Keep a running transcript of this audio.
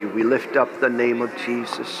We lift up the name of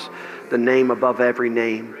Jesus, the name above every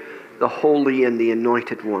name, the holy and the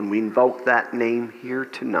anointed one. We invoke that name here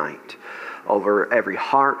tonight over every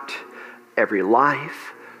heart, every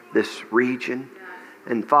life, this region.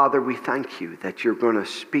 And Father, we thank you that you're going to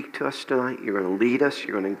speak to us tonight. You're going to lead us.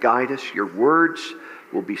 You're going to guide us. Your words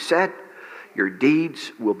will be said. Your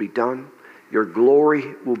deeds will be done. Your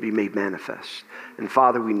glory will be made manifest. And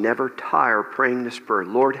Father, we never tire praying this prayer.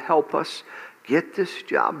 Lord, help us get this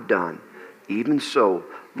job done. Even so,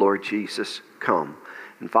 Lord Jesus, come.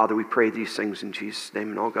 And Father, we pray these things in Jesus' name.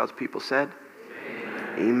 And all God's people said,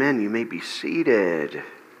 Amen. Amen. You may be seated.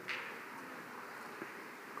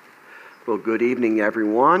 Well, good evening,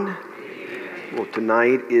 everyone. Well,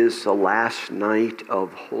 tonight is the last night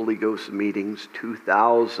of Holy Ghost meetings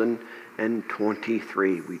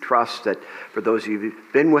 2023. We trust that for those of you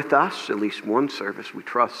who've been with us, at least one service, we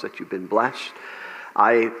trust that you've been blessed.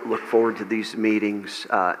 I look forward to these meetings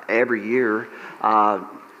every year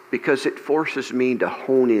because it forces me to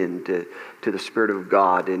hone in to the Spirit of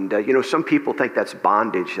God. And, some people think that's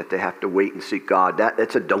bondage, that they have to wait and seek God.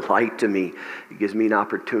 That's a delight to me. It gives me an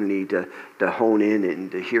opportunity to hone in and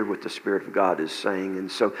to hear what the Spirit of God is saying. And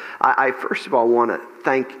so I first of all want to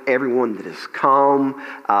thank everyone that has come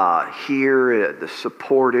here, that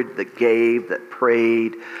supported, that gave, that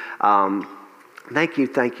prayed. Thank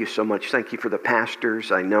you so much. Thank you for the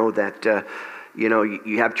pastors. I know that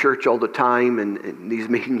you have church all the time, and these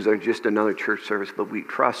meetings are just another church service, but we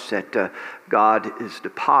trust that God has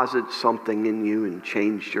deposited something in you and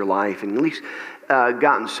changed your life, and at least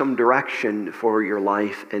gotten some direction for your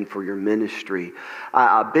life and for your ministry.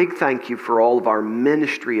 A big thank you for all of our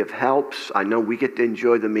ministry of helps. I know we get to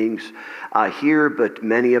enjoy the meetings here, but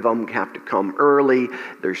many of them have to come early.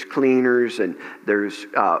 There's cleaners, and there's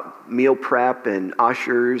meal prep and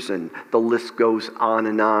ushers, and the list goes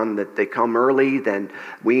on, that they come early, then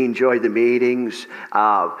we enjoy the meetings.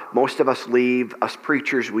 Most of us leave, us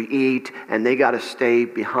preachers, we eat, and they got to stay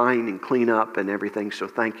behind and clean up and everything, so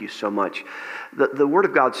thank you so much. The Word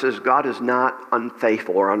of God says God is not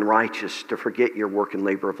unfaithful or unrighteous to forget your work and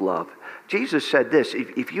labor of love. Jesus said this,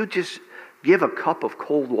 if you just give a cup of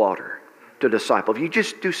cold water to a disciple, if you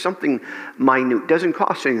just do something minute, doesn't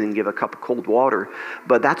cost anything to give a cup of cold water,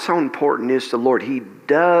 but that's how important it is to the Lord. He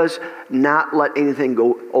does not let anything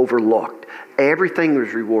go overlooked. Everything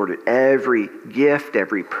is rewarded. Every gift,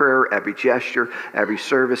 every prayer, every gesture, every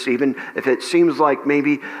service, even if it seems like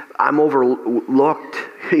maybe I'm overlooked,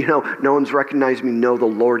 no one's recognized me. No, the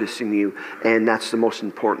Lord is seeing you, and that's the most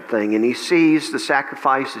important thing. And He sees the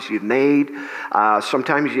sacrifices you've made.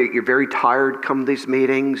 Sometimes you're very tired come these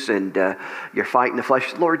meetings, and you're fighting the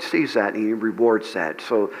flesh. The Lord sees that, and He rewards that.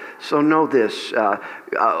 So know this.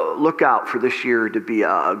 Look out for this year to be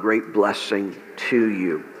a great blessing to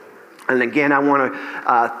you. And again, I want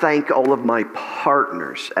to thank all of my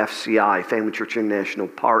partners, FCI, Family Church International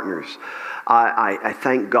partners. I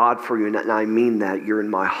thank God for you, and I mean that. You're in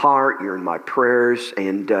my heart, you're in my prayers,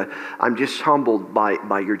 and I'm just humbled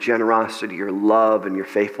by your generosity, your love, and your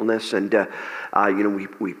faithfulness. And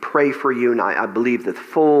we pray for you, and I believe that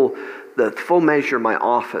the full measure of my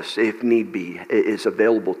office, if need be, is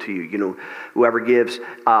available to you. Whoever gives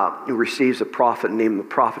receives a prophet. In the name of the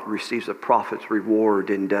prophet receives a prophet's reward.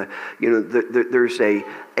 And there's a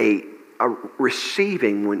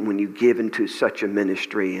receiving when you give into such a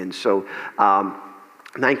ministry. And so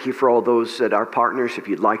thank you for all those that are partners. If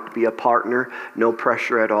you'd like to be a partner, no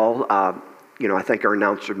pressure at all. I think our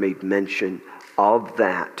announcer made mention of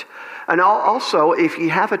that. And also, if you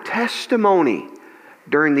have a testimony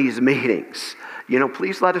during these meetings,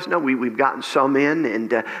 please let us know. We've gotten some in,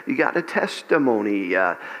 and you got a testimony.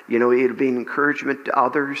 It'll be an encouragement to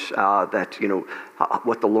others that,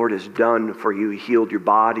 what the Lord has done for you. He healed your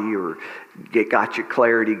body, or got you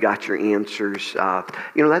clarity, got your answers.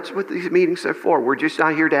 That's what these meetings are for. We're just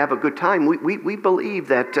not here to have a good time. We believe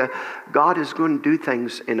that God is going to do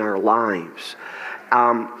things in our lives.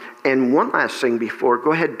 And one last thing before,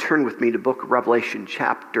 go ahead and turn with me to the book of Revelation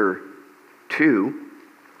chapter 2.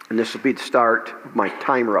 And this will be the start of my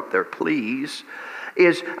timer up there, please.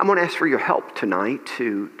 I'm going to ask for your help tonight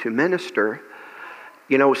to minister.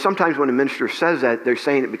 Sometimes when a minister says that, they're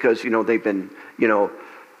saying it because, they've been,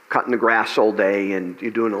 cutting the grass all day, and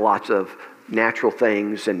you're doing lots of natural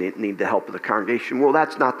things and they need the help of the congregation. Well,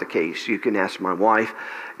 that's not the case. You can ask my wife.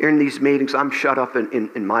 In these meetings, I'm shut up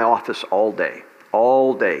in my office all day,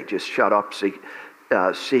 just shut up,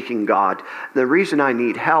 seeking God. The reason I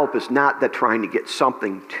need help is not that trying to get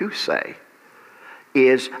something to say,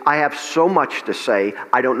 is I have so much to say,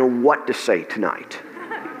 I don't know what to say tonight.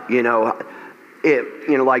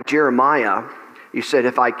 Like Jeremiah, You said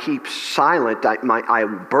if I keep silent, I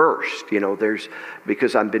will burst.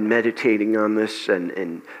 Because I've been meditating on this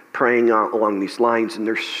and praying along these lines, and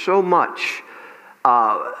there's so much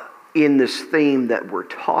in this theme that we're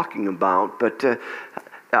talking about. But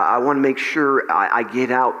I want to make sure I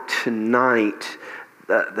get out tonight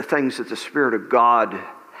the things that the Spirit of God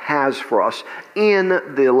has for us in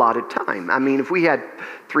the allotted time. I mean, if we had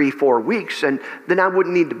 3-4 weeks, and then I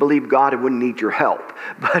wouldn't need to believe God, I wouldn't need your help.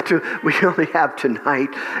 But we only have tonight,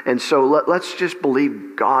 and so let's just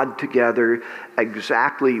believe God together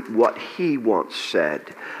exactly what He once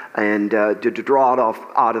said, and to draw it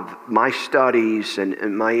out of my studies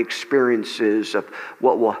and my experiences of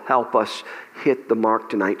what will help us hit the mark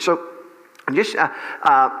tonight. So just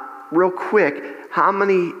real quick,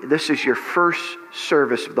 this is your first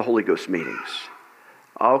service of the Holy Ghost meetings?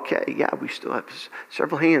 Okay, yeah, we still have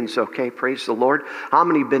several hands. Okay, praise the Lord. How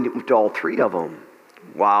many have been to all 3 of them?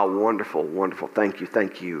 Wow, wonderful, wonderful. Thank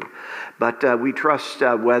you. But we trust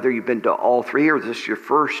whether you've been to all 3 or this is your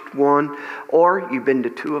first one, or you've been to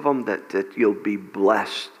 2 of them, that you'll be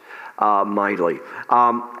blessed mightily.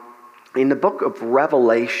 In the book of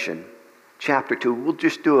Revelation, chapter 2, we'll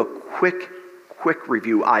just do a quick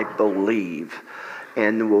review, I believe,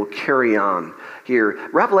 and we'll carry on here.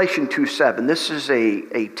 Revelation 2:7. This is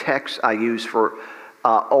a text I use for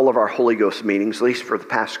all of our Holy Ghost meetings, at least for the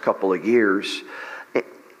past couple of years.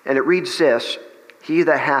 And it reads this: He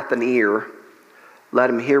that hath an ear, let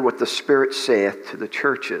him hear what the Spirit saith to the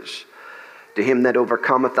churches. To him that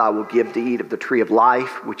overcometh I will give to eat of the tree of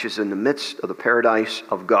life, which is in the midst of the paradise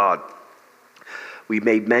of God. We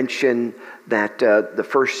made mention that the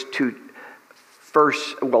first 3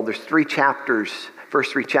 chapters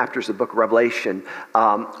first three chapters of the book of Revelation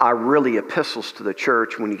are really epistles to the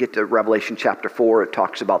church. When you get to Revelation chapter 4, it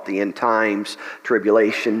talks about the end times,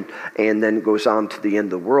 tribulation, and then goes on to the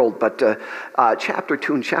end of the world. But chapter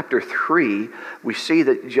 2 and chapter 3, we see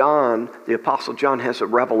that John, the Apostle John, has a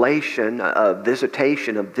revelation, a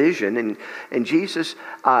visitation, a vision, and Jesus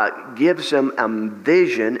gives him a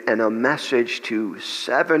vision and a message to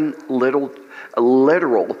 7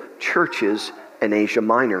 literal churches in Asia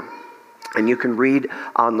Minor. And you can read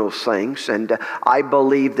on those things, and I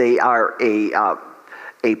believe they are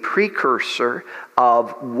a precursor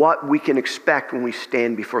of what we can expect when we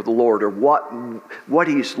stand before the Lord, or what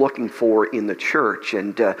He's looking for in the church.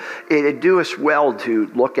 And it'd do us well to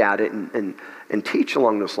look at it and teach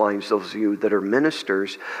along those lines, those of you that are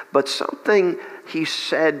ministers. But something He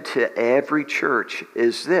said to every church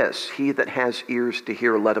is this: he that has ears to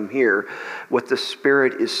hear, let him hear what the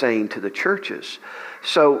Spirit is saying to the churches.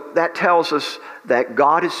 So that tells us that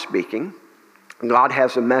God is speaking. God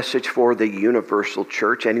has a message for the universal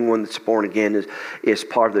church. Anyone that's born again is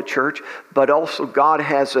part of the church. But also God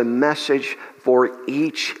has a message for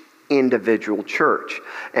each individual church.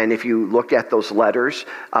 And if you look at those letters,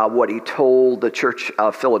 what He told the church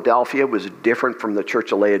of Philadelphia was different from the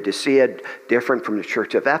church of Laodicea, different from the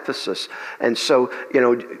church of Ephesus. And so,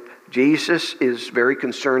 Jesus is very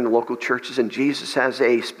concerned with local churches, and Jesus has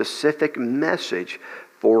a specific message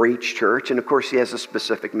for each church. And of course, He has a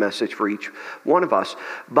specific message for each one of us.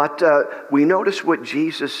 But we notice what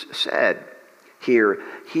Jesus said here: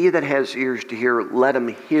 he that has ears to hear, let him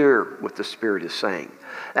hear what the Spirit is saying.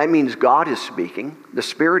 That means God is speaking, the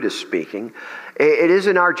Spirit is speaking. It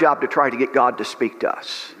isn't our job to try to get God to speak to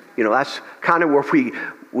us. That's kind of where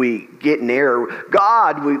we get in error.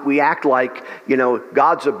 God, we act like,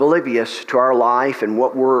 God's oblivious to our life and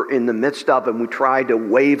what we're in the midst of, and we try to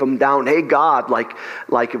wave Him down. Hey, God,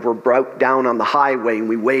 like if we're broke down on the highway and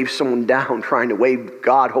we wave someone down, trying to wave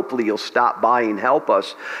God, hopefully He'll stop by and help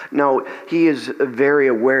us. No, He is very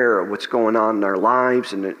aware of what's going on in our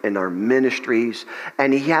lives and in our ministries,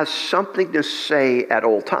 and He has something to say at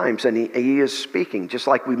all times, and He is speaking. Just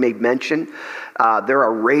like we made mention, there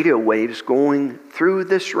are radio waves going through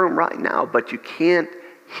this room right now, but you can't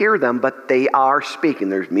hear them, but they are speaking.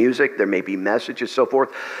 There's music, there may be messages, so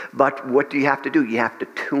forth. But what do you have to do? You have to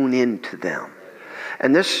tune into them.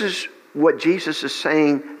 And this is what Jesus is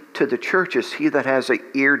saying to the churches: he that has an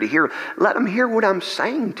ear to hear, let him hear what I'm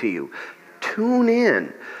saying to you. Tune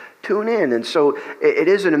in. Tune in. And so it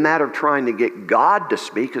isn't a matter of trying to get God to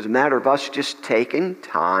speak. It's a matter of us just taking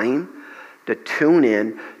time to tune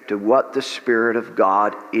in to what the Spirit of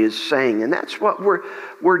God is saying. And that's what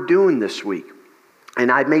we're doing this week.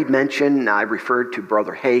 And I made mention, I referred to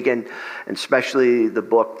Brother Hagin, and especially the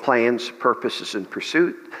book Plans, Purposes, and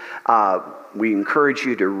Pursuit. We encourage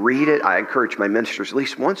you to read it. I encourage my ministers at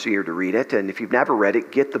least once a year to read it. And if you've never read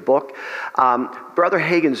it, get the book. Brother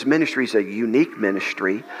Hagin's ministry is a unique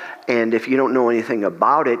ministry. And if you don't know anything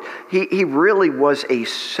about it, he really was a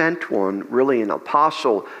sent one, really an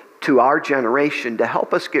apostle to our generation to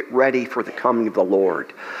help us get ready for the coming of the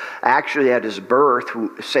Lord. Actually, at his birth,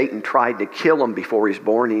 Satan tried to kill him before he was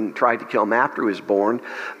born. He tried to kill him after he was born.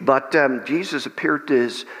 But Jesus appeared to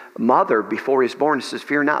his mother before he was born. He says,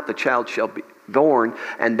 "Fear not, the child shall be born,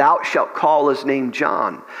 and thou shalt call his name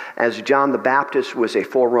John." As John the Baptist was a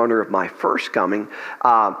forerunner of my first coming,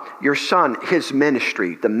 your son, his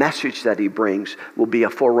ministry, the message that he brings, will be a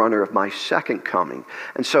forerunner of my second coming.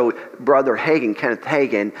 And so Brother Hagin, Kenneth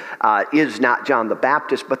Hagin, is not John the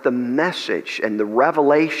Baptist, but the message and the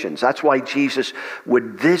revelations. That's why Jesus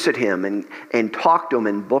would visit him and talk to him,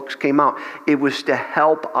 and books came out. It was to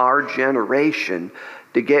help our generation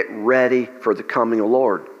to get ready for the coming of the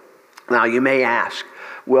Lord. Now you may ask,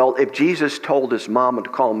 well, if Jesus told his mama to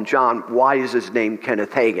call him John, why is his name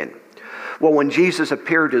Kenneth Hagin? Well, when Jesus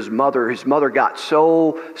appeared to his mother got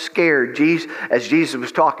so scared. As Jesus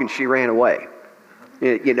was talking, she ran away.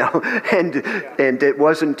 You know, and it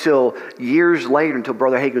wasn't until years later, until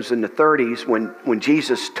Brother Hagin was in the 30s, when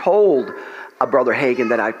Jesus told Brother Hagin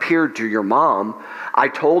that I appeared to your mom, I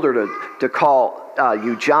told her to call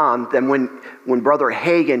you John. Then when Brother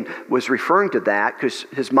Hagin was referring to that, because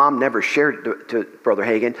his mom never shared it to Brother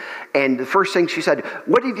Hagin, and the first thing she said,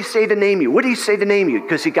 "What did he say to name you? What did he say to name you?"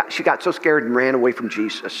 Because she got so scared and ran away from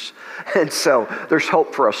Jesus. And so there's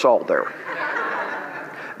hope for us all there.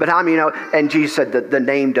 But and Jesus said that the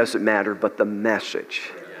name doesn't matter, but the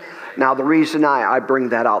message. Now, the reason I bring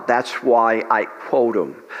that out, that's why I quote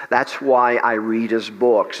him. That's why I read his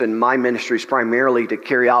books. And my ministry is primarily to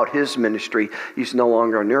carry out his ministry. He's no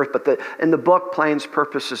longer on earth. But in the book, Plans,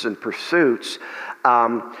 Purposes, and Pursuits,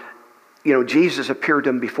 Jesus appeared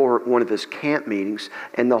to him before one of his camp meetings.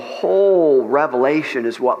 And the whole revelation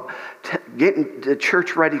is what getting the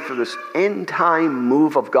church ready for this end-time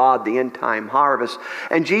move of God, the end-time harvest.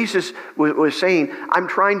 And Jesus was saying, I'm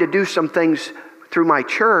trying to do some things through my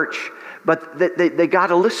church, but they got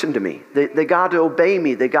to listen to me. They got to obey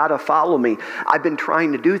me. They got to follow me. I've been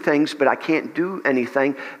trying to do things, but I can't do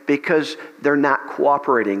anything because they're not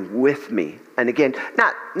cooperating with me. And again,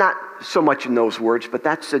 not so much in those words, but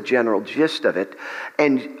that's the general gist of it.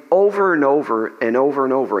 And over and over and over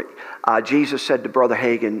and over, Jesus said to Brother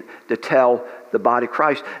Hagin to tell the body of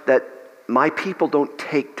Christ that my people don't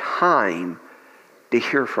take time to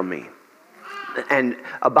hear from me. And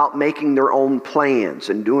about making their own plans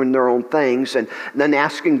and doing their own things, and then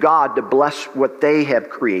asking God to bless what they have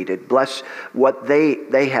created, bless what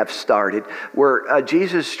they have started. Where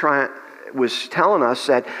Jesus was telling us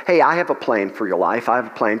that, hey, I have a plan for your life. I have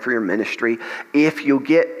a plan for your ministry. If you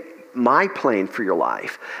get my plan for your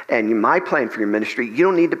life and my plan for your ministry, you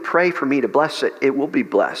don't need to pray for me to bless it. It will be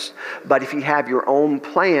blessed. But if you have your own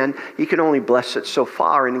plan, he can only bless it so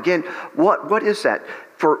far. And again, what is that?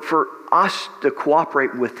 For us to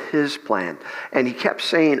cooperate with his plan. And he kept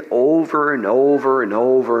saying over and over and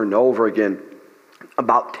over and over again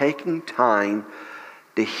about taking time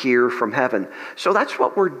to hear from heaven. So that's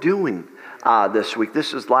what we're doing this week.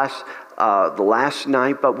 This is the last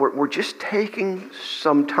night, but we're just taking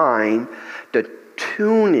some time to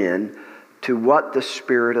tune in to what the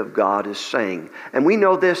Spirit of God is saying. And we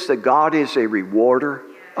know this, that God is a rewarder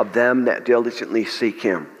of them that diligently seek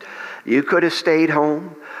him. You could have stayed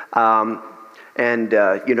home and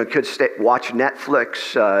could watch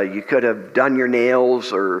Netflix. You could have done your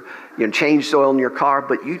nails or changed oil in your car,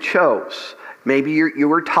 but you chose. Maybe you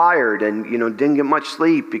were tired and didn't get much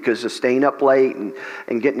sleep because of staying up late and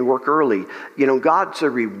getting to work early. God's a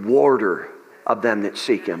rewarder of them that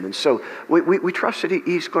seek him, and so we trust that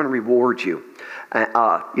he's going to reward you,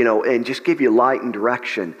 and just give you light and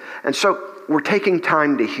direction. And so we're taking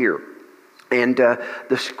time to hear. And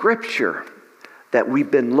the scripture that we've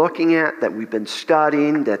been looking at, that we've been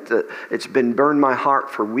studying, it's been burned my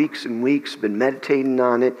heart for weeks and weeks, been meditating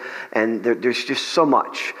on it, and there's just so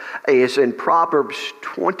much, is in Proverbs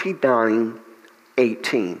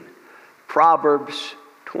 29:18. Proverbs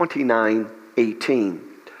 29:18.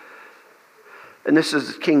 And this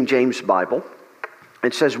is the King James Bible.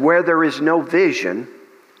 It says, where there is no vision,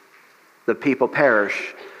 the people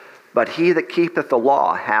perish. But he that keepeth the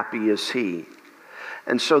law, happy is he.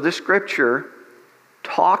 And so this scripture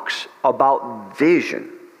talks about vision,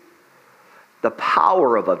 the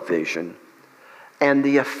power of a vision, and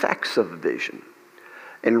the effects of vision.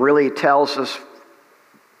 And really tells us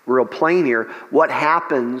real plain here. What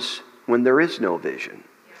happens when there is no vision?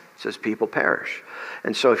 It says people perish.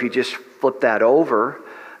 And so if you just flip that over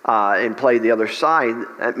and play the other side,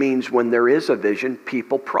 that means when there is a vision,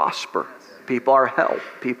 people prosper. People are helped.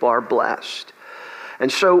 People are blessed.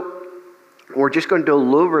 And so we're just going to do a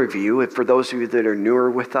little review. For those of you that are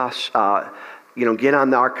newer with us, get on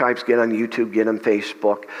the archives, get on YouTube, get on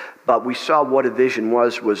Facebook. But we saw what a vision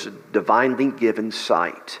was a divinely given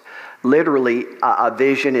sight. Literally, a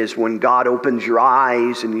vision is when God opens your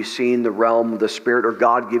eyes and you see in the realm of the Spirit, or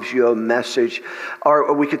God gives you a message,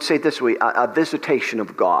 or we could say it this way, a visitation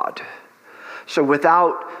of God. So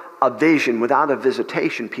without a vision, without a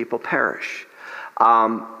visitation, people perish.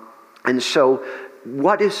 And so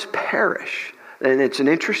what is perish? And it's an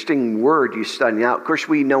interesting word you study. Now, of course,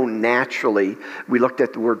 we know naturally, we looked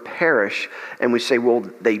at the word perish, and we say, well,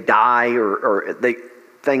 they die or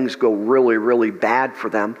things go really, really bad for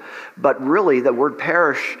them. But really, the word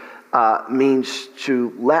perish means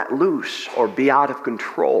to let loose or be out of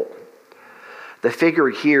control. The figure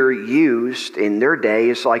here used in their day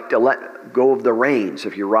is like to let go of the reins.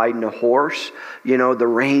 If you're riding a horse, the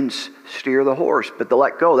reins steer the horse, but to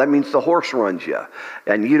let go, that means the horse runs you,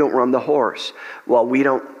 and you don't run the horse. Well, we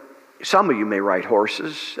don't. Some of you may ride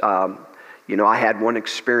horses. I had one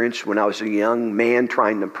experience when I was a young man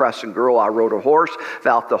trying to impress a girl. I rode a horse,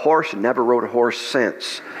 fell off the horse, and never rode a horse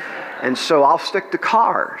since. And so I'll stick to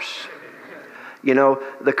cars.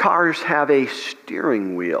 The cars have a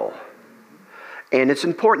steering wheel. And it's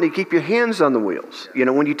important to keep your hands on the wheels.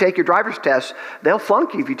 When you take your driver's test, they'll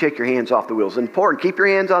flunk you if you take your hands off the wheels. It's important. Keep your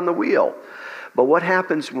hands on the wheel. But what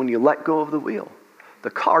happens when you let go of the wheel?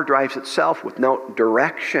 The car drives itself with no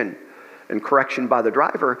direction and correction by the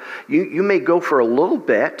driver. You may go for a little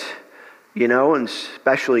bit, and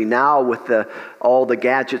especially now with all the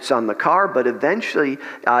gadgets on the car, but eventually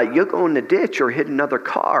you'll go in the ditch or hit another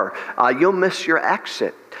car. You'll miss your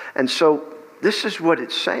exit. And so this is what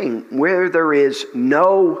it's saying. Where there is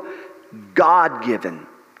no God-given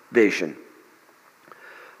vision,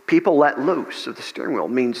 people let loose of the steering wheel.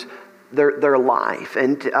 It means their life.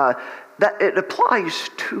 And that it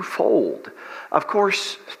applies twofold. Of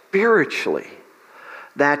course, spiritually,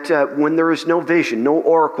 that when there is no vision, no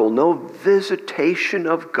oracle, no visitation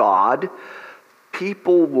of God,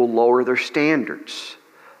 people will lower their standards.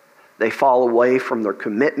 They fall away from their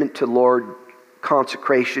commitment to the Lord,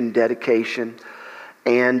 consecration, dedication,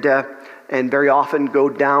 and very often go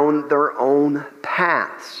down their own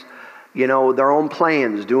paths, their own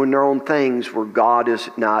plans, doing their own things where God is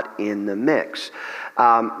not in the mix.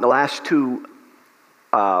 The last two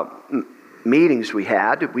meetings we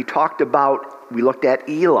had, we looked at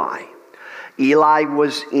Eli. Eli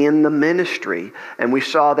was in the ministry, and we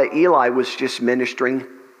saw that Eli was just ministering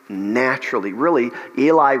naturally. Really,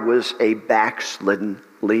 Eli was a backslidden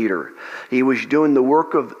leader. He was doing the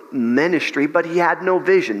work of ministry, but he had no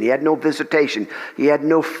vision. He had no visitation. He had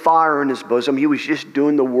no fire in his bosom. He was just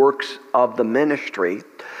doing the works of the ministry.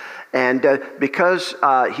 And because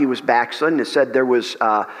he was backslidden, it said there was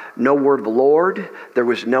no word of the Lord. There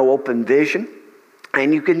was no open vision.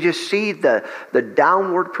 And you can just see the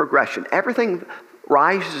downward progression. Everything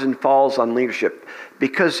rises and falls on leadership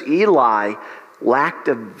because Eli lacked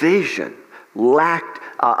a vision, lacked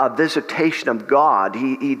a visitation of God.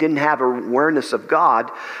 He didn't have awareness of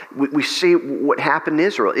God. We see what happened in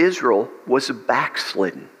Israel. Israel was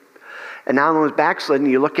backslidden. And now when it was backslidden,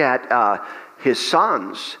 you look at his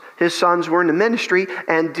sons. His sons were in the ministry,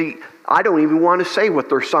 and I don't even want to say what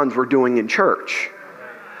their sons were doing in church.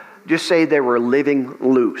 Just say they were living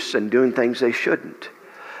loose and doing things they shouldn't.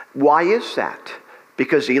 Why is that?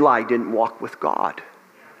 Because Eli didn't walk with God.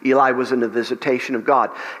 Eli was in the visitation of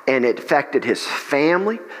God, and it affected his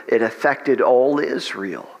family. It affected all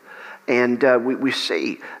Israel. And we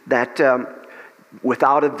see that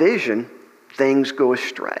without a vision, things go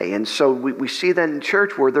astray. And so we see that in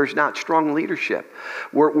church where there's not strong leadership,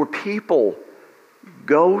 where people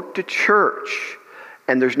go to church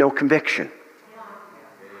and there's no conviction.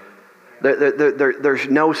 There's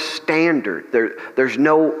no standard. There's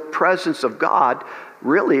no presence of God.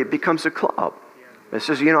 Really, it becomes a club. It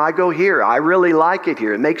says, I go here. I really like it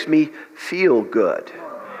here. It makes me feel good.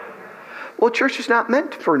 Well, church is not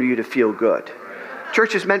meant for you to feel good.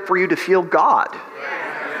 Church is meant for you to feel God.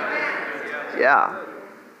 Yeah.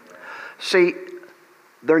 See,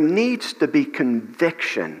 there needs to be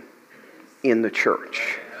conviction in the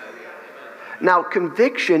church. Now,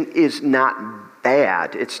 conviction is not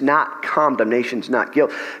bad. It's not condemnation. It's not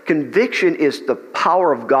guilt. Conviction is the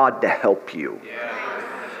power of God to help you.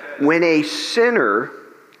 When a sinner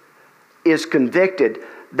is convicted,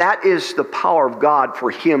 that is the power of God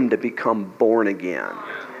for him to become born again.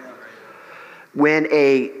 When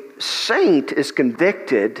a saint is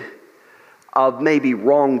convicted of maybe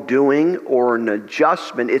wrongdoing or an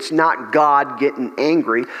adjustment, it's not God getting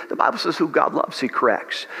angry. The Bible says who God loves, He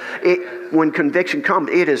corrects. When conviction comes,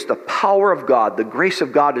 it is the power of God. The grace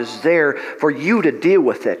of God is there for you to deal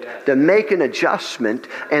with it, to make an adjustment,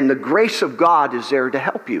 and the grace of God is there to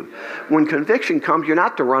help you. When conviction comes, you're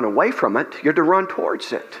not to run away from it, you're to run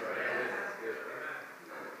towards it.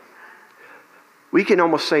 We can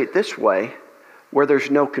almost say it this way: where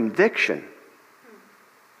there's no conviction,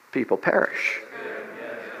 people perish.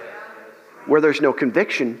 Where there's no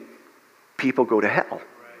conviction, people go to hell.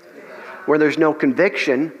 Where there's no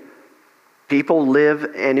conviction, people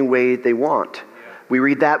live any way they want. We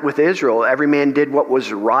read that with Israel. Every man did what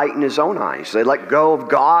was right in his own eyes. They let go of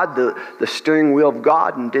God, the steering wheel of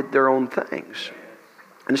God, and did their own things.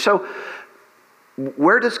 And so,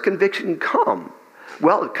 where does conviction come?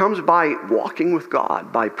 Well, it comes by walking with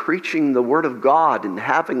God, by preaching the Word of God and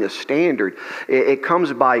having a standard. It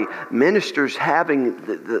comes by ministers having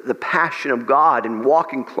the passion of God and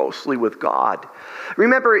walking closely with God.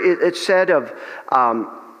 Remember, it said of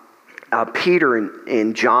Peter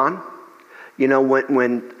and John, you know,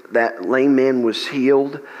 when that lame man was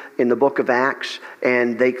healed in the book of Acts,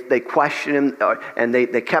 and they questioned him, and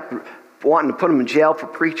they kept wanting to put him in jail for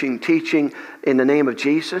preaching, teaching in the name of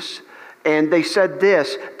Jesus. And they said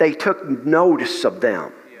this: they took notice of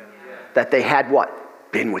them, that they had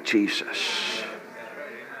what? Been with Jesus.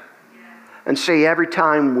 And see, every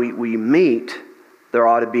time we meet, there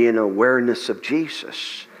ought to be an awareness of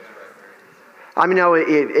Jesus. I mean,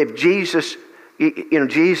 if Jesus,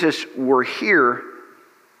 Jesus were here,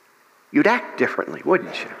 you'd act differently,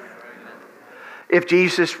 wouldn't you? If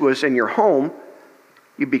Jesus was in your home,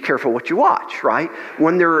 you'd be careful what you watch, right?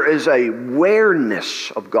 When there is a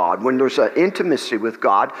awareness of God, when there's an intimacy with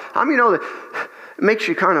God, that it makes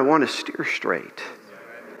you kind of want to steer straight.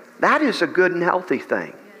 That is a good and healthy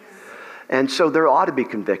thing. And so there ought to be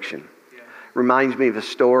conviction. Reminds me of a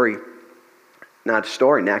story, not a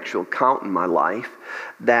story, an actual account in my life,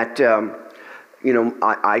 that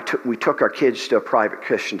we took our kids to a private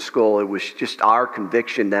Christian school. It was just our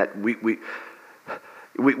conviction that we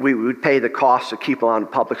would pay the cost to keep them on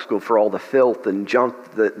public school for all the filth and junk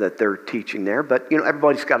that they're teaching there. But,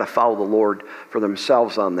 everybody's got to follow the Lord for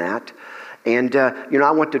themselves on that. And,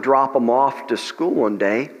 I went to drop them off to school one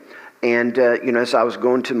day. And, as I was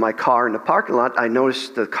going to my car in the parking lot, I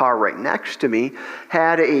noticed the car right next to me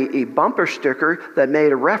had a bumper sticker that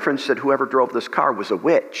made a reference that whoever drove this car was a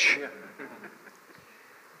witch.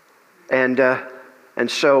 And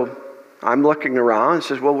so I'm looking around and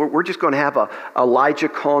says, well, we're just going to have a Elijah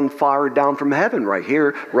calling fire down from heaven right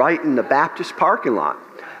here, right in the Baptist parking lot.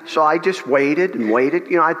 So I just waited and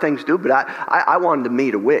waited. I had things to do, but I wanted to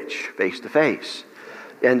meet a witch face to face.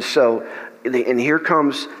 And so, and here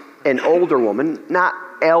comes an older woman, not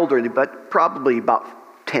elderly, but probably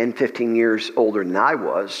about 10, 15 years older than I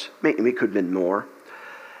was. Maybe it could have been more.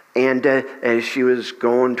 And as she was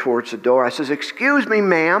going towards the door, I says, excuse me,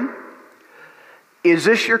 ma'am, is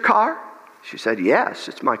this your car? She said, yes,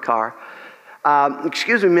 it's my car.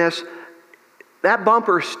 Excuse me, miss, that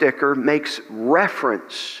bumper sticker makes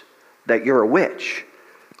reference that you're a witch.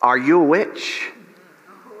 Are you a witch?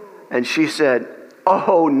 And she said,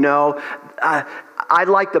 oh, no. I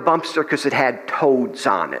like the bumper sticker because it had toads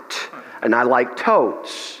on it. And I like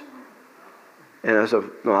toads. And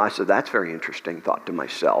I said, that's very interesting, thought to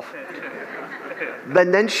myself.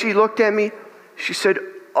 But then she looked at me. She said,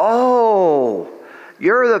 oh,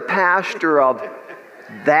 you're the pastor of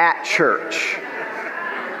that church.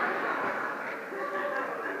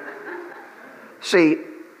 See,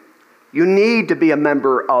 you need to be a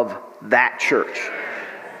member of that church.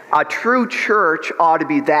 A true church ought to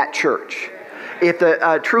be that church. If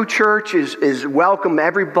the true church is welcome,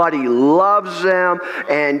 everybody loves them,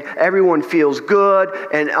 and everyone feels good,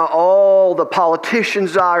 and all the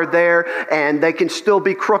politicians are there, and they can still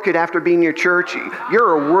be crooked after being in your church,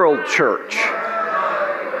 you're a world church.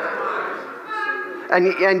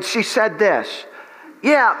 And she said this,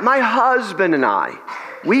 yeah, my husband and I,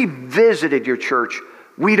 we visited your church.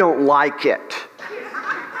 We don't like it.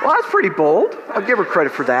 Well, that's pretty bold. I'll give her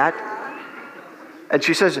credit for that. And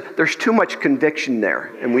she says, there's too much conviction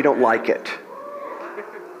there, and we don't like it.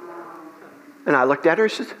 And I looked at her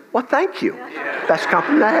and said, well, thank you. Best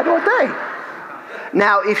compliment I had all day.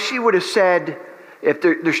 Now, if she would have said, if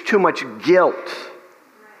there's too much guilt,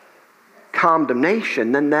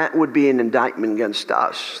 condemnation, then that would be an indictment against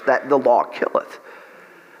us, that the law killeth.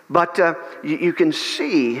 But you can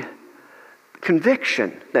see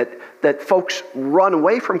conviction, that folks run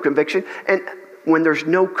away from conviction, and when there's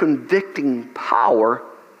no convicting power,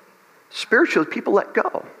 Spiritually, people let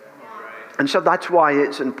go. And so that's why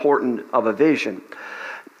it's important of a vision.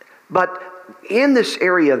 But in this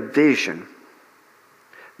area of vision,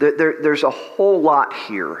 there's a whole lot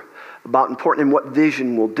here about important and what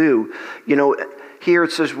vision will do. You know, here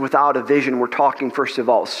it says without a vision, we're talking first of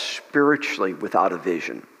all spiritually without a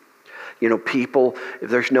vision. You know, people, if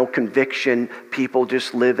there's no conviction, people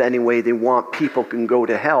just live any way they want. People can go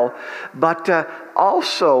to hell. But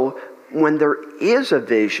also, when there is a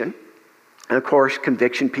vision, and of course,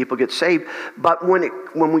 conviction, people get saved. But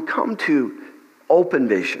when we come to open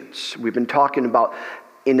visions, we've been talking about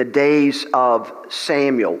in the days of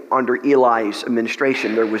Samuel under Eli's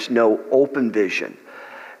administration, there was no open vision.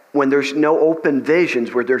 When there's no open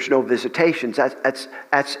visions, where there's no visitations,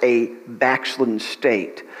 that's a backslidden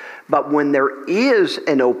state. But when there is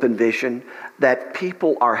an open vision, that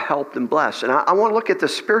people are helped and blessed. And I want to look at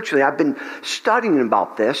this spiritually. I've been studying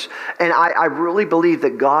about this, and I really believe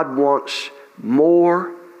that God wants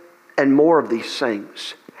more and more of these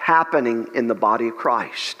things happening in the body of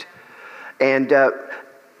Christ. And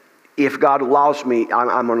if God allows me,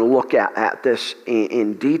 I'm going to look at this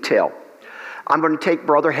in detail. I'm going to take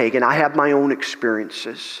Brother Hagin. I have my own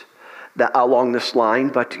experiences along this line,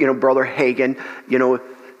 but Brother Hagin,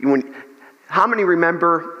 how many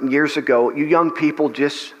remember years ago, you young people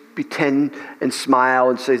just pretend and smile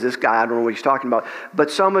and say, this guy, I don't know what he's talking about. But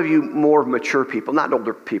some of you more mature people, not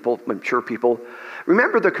older people, mature people,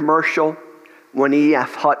 remember the commercial when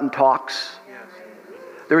E.F. Hutton talks?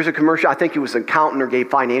 There was a commercial, I think he was an accountant or gave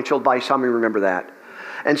financial advice. How many remember that?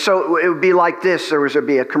 And so it would be like this. There would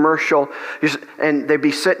be a commercial, and they'd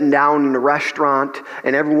be sitting down in a restaurant,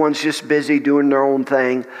 and everyone's just busy doing their own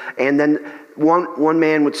thing. And then one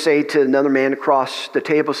man would say to another man across the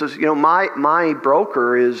table, says, my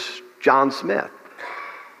broker is John Smith.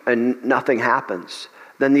 And nothing happens.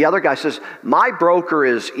 Then the other guy says, my broker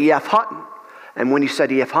is E.F. Hutton. And when he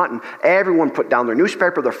said E.F. Hutton, everyone put down their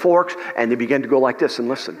newspaper, their forks, and they began to go like this and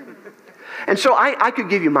listen. And so I could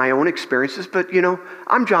give you my own experiences, but,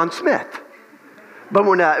 I'm John Smith. But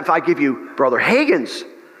if I give you Brother Hagin's,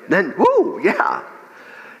 then, woo, yeah.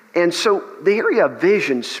 And so the area of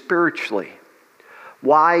vision spiritually,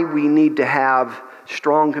 why we need to have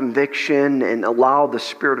strong conviction and allow the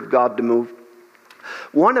Spirit of God to move.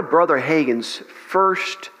 One of Brother Hagin's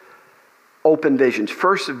first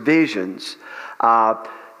visions,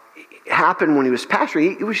 happened when he was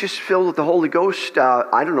pastoring. He was just filled with the Holy Ghost,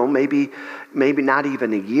 I don't know, maybe not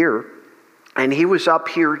even a year. And he was up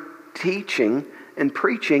here teaching and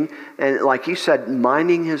preaching, and like he said,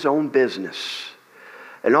 minding his own business.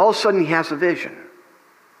 And all of a sudden he has a vision.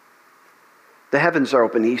 The heavens are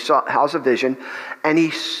open. He has a vision, and he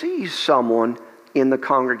sees someone in the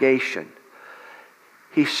congregation.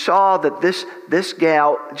 He saw that this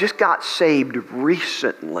gal just got saved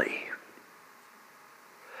recently.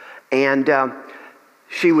 And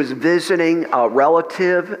she was visiting a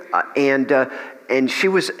relative, and she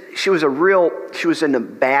was in a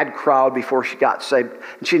bad crowd before she got saved,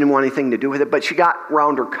 and she didn't want anything to do with it. But she got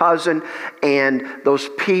around her cousin, and those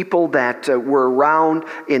people that were around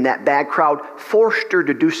in that bad crowd forced her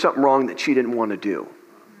to do something wrong that she didn't want to do.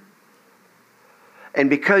 And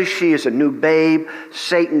because she is a new babe,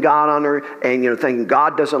 Satan got on her, and thinking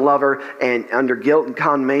God doesn't love her, and under guilt and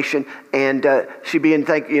condemnation, and she began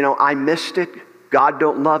thinking, I missed it. God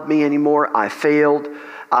don't love me anymore. I failed.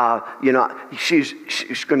 She's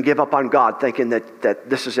going to give up on God, thinking that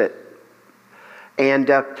this is it. And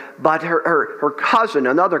but her cousin,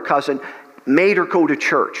 another cousin, made her go to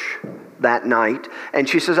church that night, and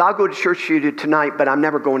she says, "I'll go to church for you tonight, but I'm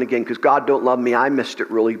never going again because God don't love me. I missed it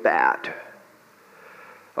really bad."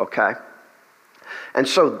 Okay? And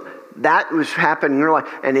so that was happening in her life.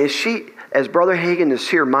 And as Brother Hagin is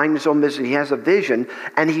here, minding his own business, he has a vision,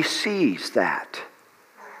 and he sees that.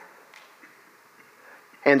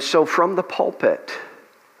 And so from the pulpit,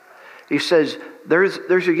 he says, there's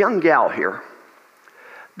a young gal here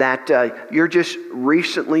that you're just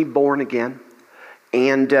recently born again,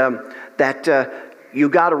 and that you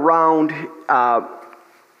got around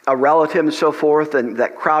a relative and so forth, and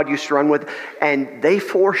that crowd used to run with, and they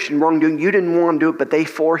forced you in wrongdoing. You didn't want to do it, but they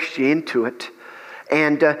forced you into it.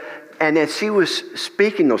 And as he was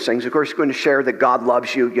speaking those things, of course, he's going to share that God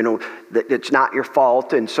loves you, that it's not your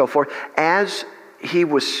fault and so forth. As he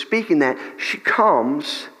was speaking that, she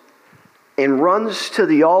comes and runs to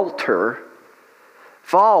the altar,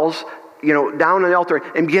 falls, down on the altar,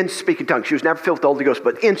 and begins to speak in tongues. She was never filled with the Holy Ghost,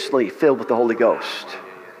 but instantly filled with the Holy Ghost.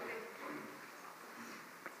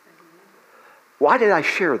 Why did I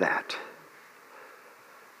share that?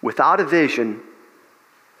 Without a vision,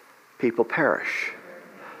 people perish.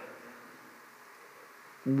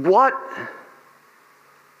 What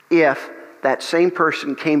if that same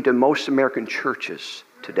person came to most American churches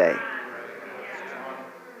today?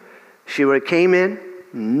 She would have came in,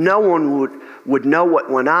 no one would know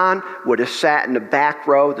what went on, would have sat in the back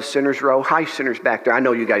row, the sinner's row. Hi, sinners back there. I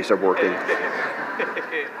know you guys are working.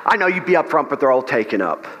 I know you'd be up front, but they're all taken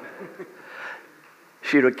up.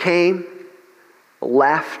 She would have came,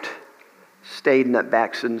 left, stayed in that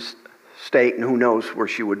back state, and who knows where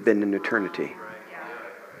she would have been in eternity.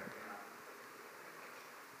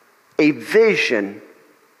 A vision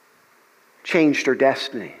changed her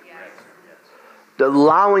destiny.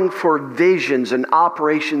 Allowing for visions and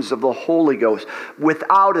operations of the Holy Ghost.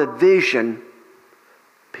 Without a vision,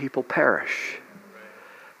 people perish.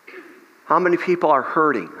 How many people are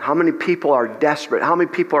hurting? How many people are desperate? How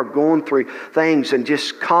many people are going through things and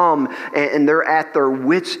just come and they're at their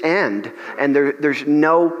wits' end and there's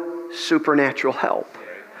no supernatural help?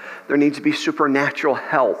 There needs to be supernatural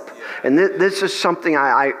help. And this is something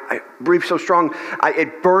I believe so strong,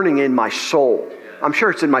 it's burning in my soul. I'm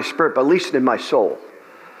sure it's in my spirit, but at least in my soul,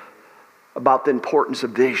 about the importance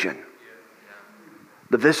of vision,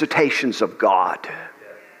 the visitations of God.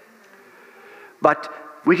 But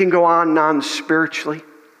we can go on and on spiritually,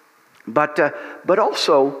 but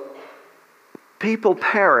also people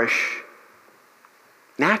perish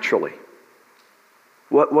naturally.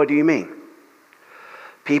 What do you mean?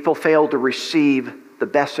 People fail to receive the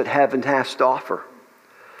best that heaven has to offer.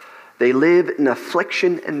 They live in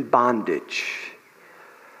affliction and bondage.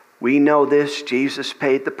 We know this. Jesus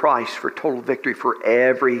paid the price for total victory for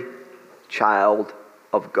every child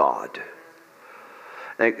of God.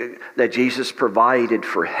 That Jesus provided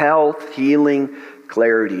for health, healing,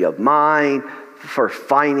 clarity of mind, for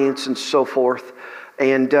finance and so forth.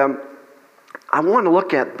 And I want to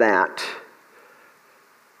look at that.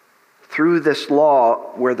 Through this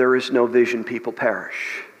law, where there is no vision, people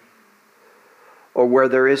perish. Or where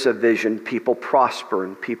there is a vision, people prosper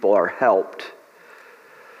and people are helped.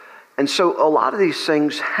 And so a lot of these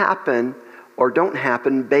things happen or don't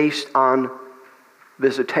happen based on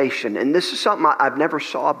visitation. And this is something I've never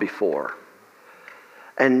saw before.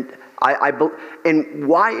 And and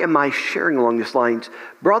why am I sharing along these lines?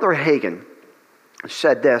 Brother Hagin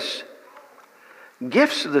said this: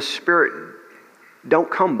 gifts of the Spirit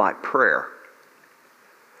don't come by prayer.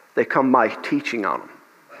 They come by teaching on them.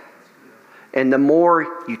 And the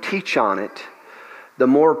more you teach on it, the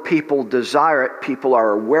more people desire it, people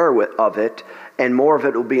are aware of it, and more of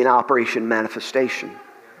it will be an operation manifestation.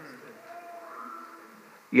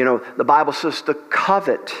 You know, the Bible says to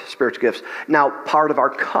covet spiritual gifts. Now, part of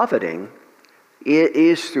our coveting, it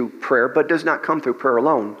is through prayer, but does not come through prayer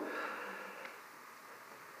alone.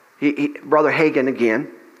 Brother Hagin,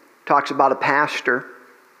 again, talks about a pastor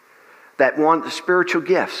that wanted spiritual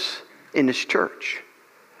gifts in his church.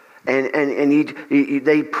 And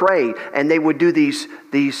they prayed, and they would do these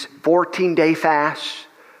 14-day fasts,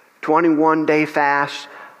 21-day fasts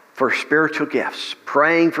for spiritual gifts,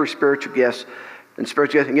 praying for spiritual gifts and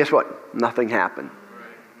spiritual gifts. And guess what? Nothing happened.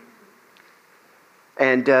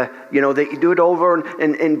 And they do it over,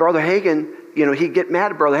 and Brother Hagin, he'd get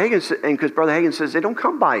mad at Brother Hagin, and because Brother Hagin says they don't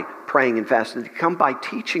come by praying and fasting, they come by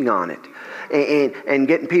teaching on it and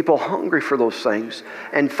getting people hungry for those things.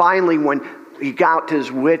 And finally, when he got to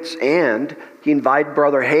his wits' end, he invited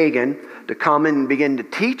Brother Hagin to come in and begin to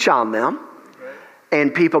teach on them.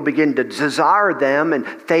 And people begin to desire them, and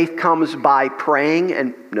faith comes by praying.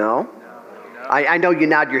 And no. I know you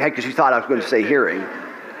nodded your head because you thought I was going to say hearing.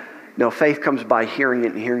 No, faith comes by hearing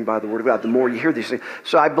it, and hearing by the Word of God. The more you hear these things.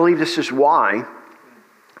 So I believe this is why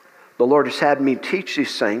the Lord has had me teach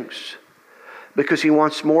these things, because He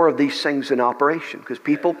wants more of these things in operation, because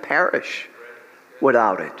people perish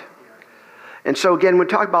without it. And so again, we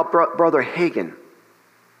talk about Brother Hagin,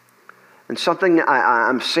 and something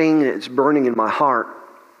I'm seeing that's burning in my heart,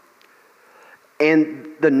 and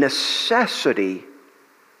the necessity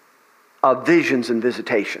of visions and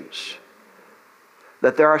visitations.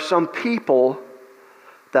 That there are some people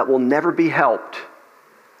that will never be helped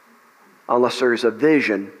unless there is a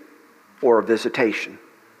vision or a visitation.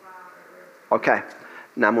 Okay,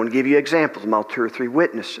 now I'm going to give you examples about 2 or 3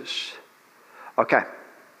 witnesses. Okay.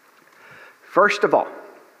 First of all,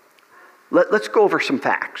 let's go over some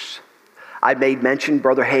facts. I made mention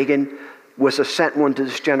Brother Hagin was a sent one to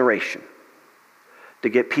this generation to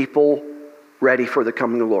get people ready for the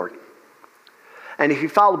coming of the Lord. And if you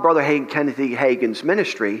follow Brother Kenneth Hagin's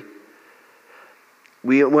ministry,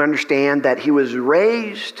 we understand that he was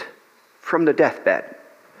raised from the deathbed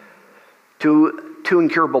to 2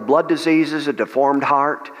 incurable blood diseases, a deformed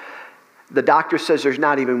heart. The doctor says there's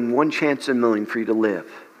not even 1 chance in a million for you to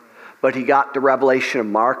live. But he got the revelation of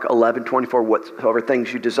Mark 11:24, whatsoever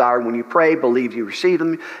things you desire when you pray, believe you receive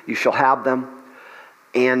them, you shall have them.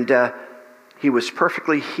 And he was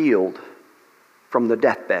perfectly healed from the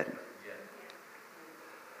deathbed.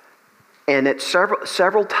 And at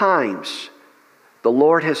several times, the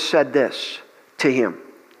Lord has said this to him: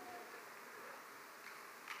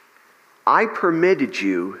 I permitted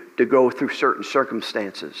you to go through certain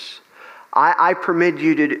circumstances. I permit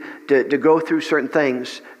you to go through certain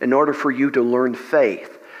things in order for you to learn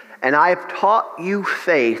faith. And I have taught you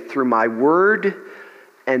faith through my word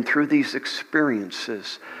and through these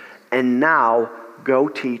experiences. And now go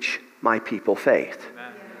teach my people faith.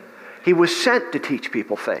 Amen. He was sent to teach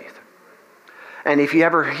people faith. And if you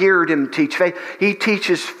ever heard him teach faith, he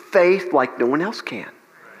teaches faith like no one else can.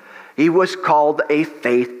 He was called a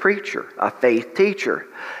faith preacher, a faith teacher.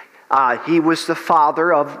 He was the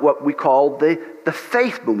father of what we call the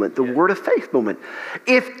faith movement, the word of faith movement.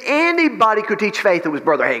 If anybody could teach faith, it was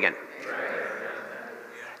Brother Hagin.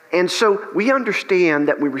 And so we understand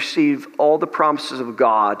that we receive all the promises of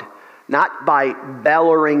God, not by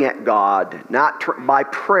bellowing at God, not by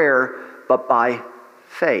prayer, but by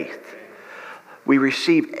faith. We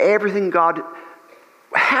receive everything God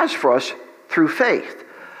has for us through faith.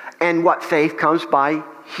 And what faith comes by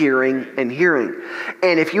hearing and hearing.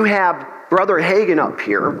 And if you have Brother Hagin up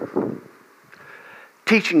here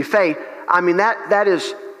teaching faith, I mean that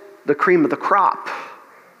is the cream of the crop.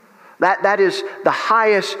 That is the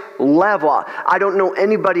highest level. I don't know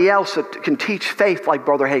anybody else that can teach faith like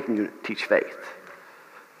Brother Hagin can teach faith.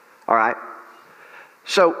 All right?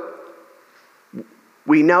 So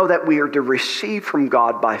we know that we are to receive from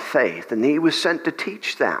God by faith, and he was sent to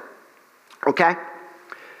teach that. Okay?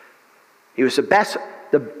 He was the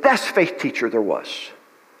best faith teacher there was.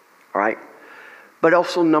 All right? But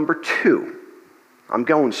also number two, I'm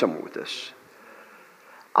going somewhere with this.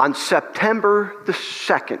 On September the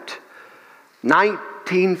 2nd,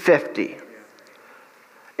 1950,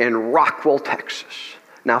 in Rockwell, Texas.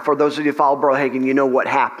 Now, for those of you who follow Brother Hagin, you know what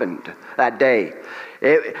happened that day.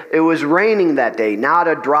 It was raining that day, not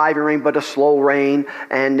a driving rain, but a slow rain.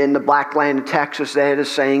 And in the black land of Texas, they had a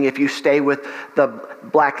saying, if you stay with the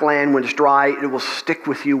black land when it's dry, it will stick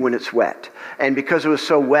with you when it's wet. And because it was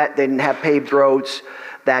so wet, they didn't have paved roads,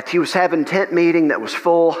 that he was having a tent meeting that was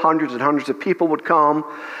full, hundreds and hundreds of people would come.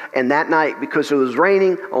 And that night, because it was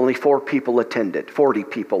raining, only 40 people attended,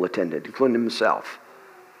 including himself.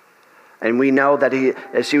 And we know that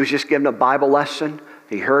as he was just giving a Bible lesson,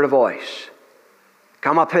 he heard a voice.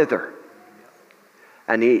 Come up hither.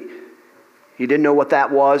 And he didn't know what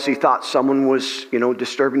that was. He thought someone was,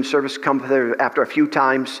 disturbing service. Come up there after a few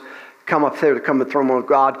times. Come up there to come to the throne of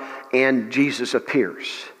God. And Jesus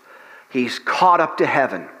appears. He's caught up to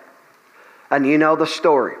heaven. And you know the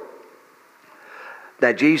story.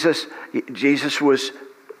 That Jesus was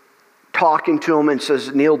talking to him and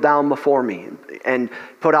says, kneel down before me. And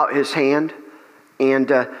put out his hand.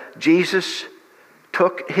 And Jesus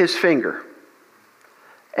took his finger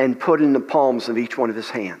and put in the palms of each one of his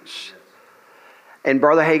hands. And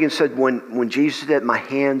Brother Hagin said, when Jesus did, my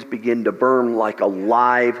hands began to burn like a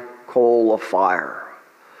live coal of fire.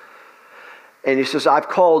 And he says, I've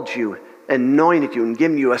called you, anointed you, and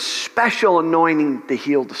given you a special anointing to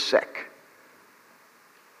heal the sick.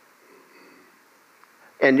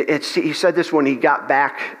 And he said this when he got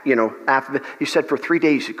back, after he said for 3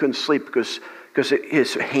 days he couldn't sleep because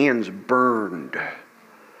his hands burned.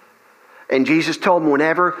 And Jesus told him,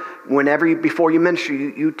 whenever before you minister,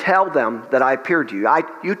 you tell them that I appeared to you.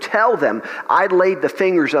 You tell them I laid the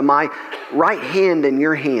fingers of my right hand in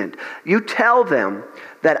your hand. You tell them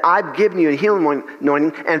that I've given you a healing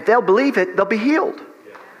anointing, and if they'll believe it, they'll be healed.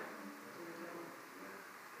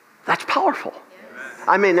 That's powerful.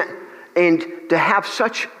 I mean, and to have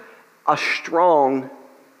such a strong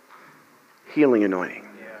healing anointing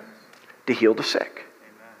to heal the sick.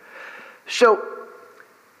 So,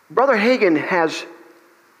 Brother Hagin has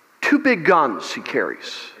two big guns he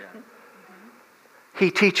carries.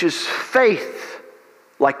 He teaches faith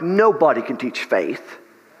like nobody can teach faith.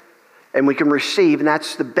 And we can receive, and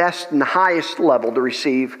that's the best and the highest level to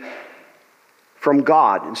receive from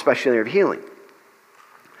God, especially in healing.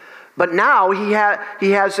 But now he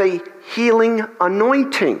has a healing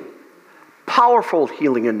anointing, powerful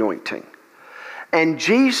healing anointing. And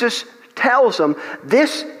Jesus tells him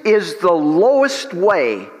this is the lowest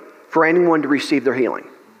way for anyone to receive their healing.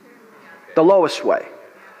 The lowest way.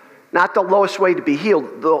 Not the lowest way to be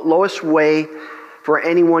healed, the lowest way for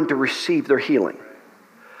anyone to receive their healing.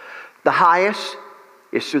 The highest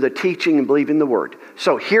is through the teaching and believing the word.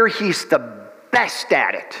 So here he's the best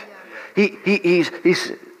at it.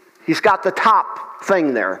 He's got the top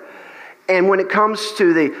thing there. And when it comes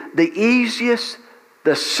to the easiest,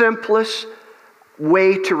 the simplest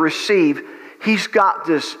way to receive, he's got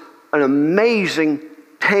an amazing,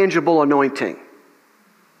 tangible anointing.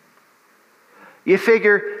 You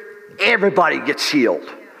figure everybody gets healed,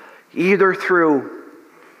 either through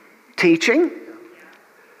teaching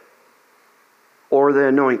or the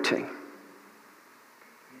anointing.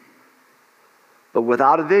 But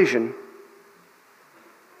without a vision,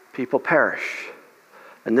 people perish.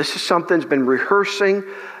 And this is something that's been rehearsing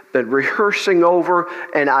over,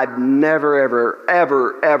 and I've never,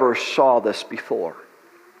 ever saw this before.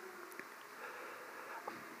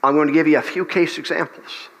 I'm going to give you a few case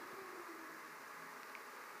examples.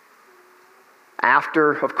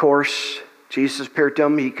 After, of course, Jesus appeared to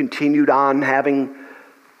him, he continued on having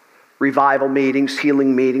revival meetings,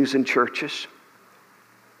 healing meetings in churches.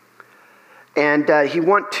 And he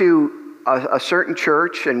went to a certain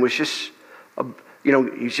church and was just,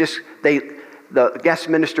 the guest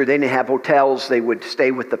minister, they didn't have hotels. They would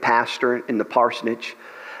stay with the pastor in the parsonage.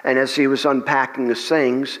 And as he was unpacking his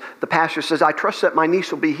things, the pastor says, I trust that my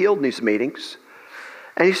niece will be healed in these meetings.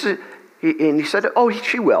 And he said, oh,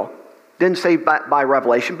 she will. Didn't say by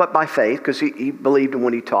revelation, but by faith, because he believed in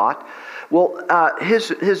what he taught. Well,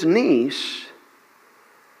 his niece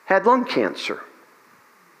had lung cancer.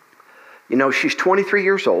 She's 23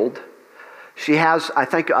 years old. She has, I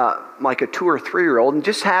think, like a 2 or 3-year-old, and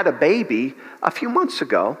just had a baby a few months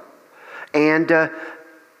ago. And,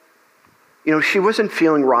 she wasn't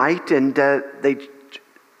feeling right, and they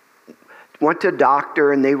went to a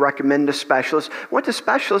doctor, and they recommended a specialist. Went to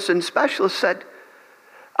specialist, and the specialist said,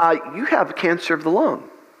 you have cancer of the lung.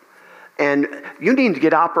 And you need to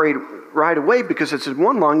get operated right away because it's in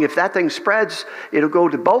one lung. If that thing spreads, it'll go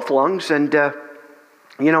to both lungs, and,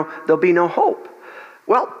 there'll be no hope.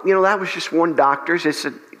 Well, that was just one doctor.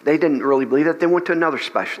 They didn't really believe that. They went to another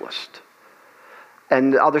specialist.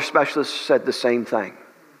 And the other specialist said the same thing.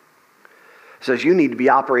 Says, you need to be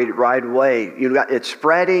operated right away. It's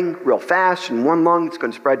spreading real fast in one lung. It's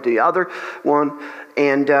going to spread to the other one.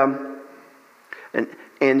 And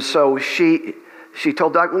so she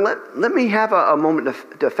told Doc, well, let me have a moment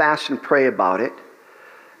to fast and pray about it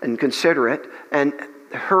and consider it. And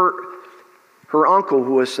her uncle,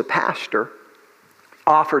 who was the pastor,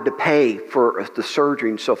 offered to pay for the surgery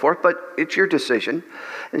and so forth, but it's your decision.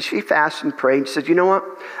 And she fasted and prayed and said, you know what?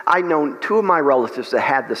 I know 2 of my relatives that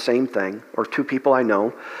had the same thing, or 2 people I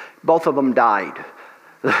know. Both of them died.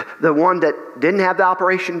 The one that didn't have the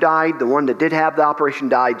operation died. The one that did have the operation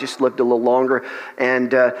died, just lived a little longer.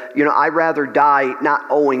 And, I'd rather die not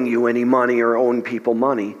owing you any money or owing people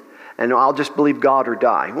money. And I'll just believe God or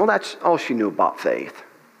die. Well, that's all she knew about faith.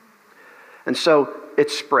 And so it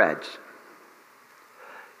spreads.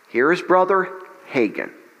 Here is Brother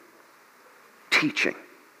Hagin teaching.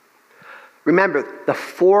 Remember, the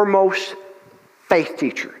foremost faith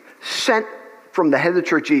teacher sent from the head of the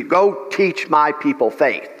church, go teach my people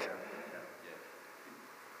faith.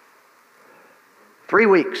 3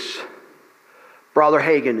 weeks, Brother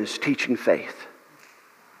Hagin is teaching faith.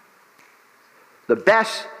 The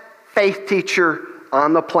best faith teacher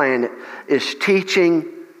on the planet is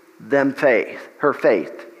teaching them faith, her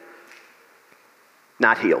faith.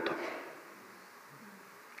 Not healed.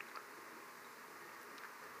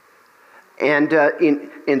 And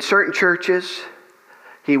in certain churches,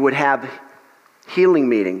 he would have healing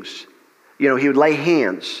meetings. He would lay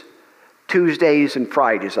hands Tuesdays and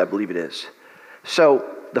Fridays, I believe it is. So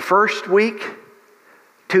the first week,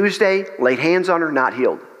 Tuesday, laid hands on her, not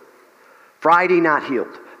healed. Friday, not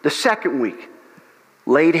healed. The second week,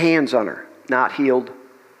 laid hands on her, not healed.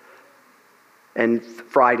 And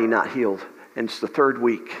Friday, not healed. And it's the third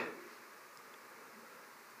week.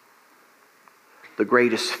 The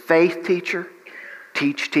greatest faith teacher,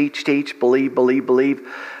 teach, believe.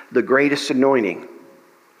 The greatest anointing.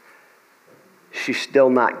 She's still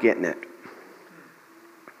not getting it.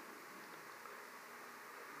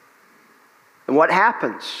 And what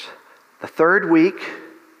happens? The third week,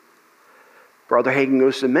 Brother Hagin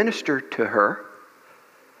goes to minister to her.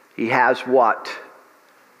 He has what?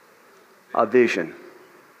 A vision.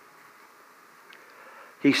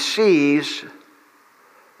 He sees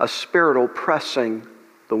a spirit oppressing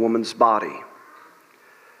the woman's body.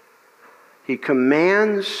 He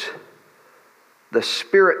commands the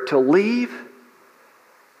spirit to leave,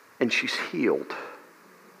 and she's healed.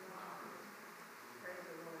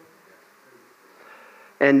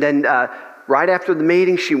 And then right after the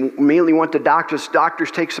meeting, she immediately went to doctors.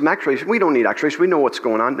 Doctors take some x-rays. We don't need x-rays. We know what's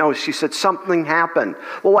going on. No, she said, something happened.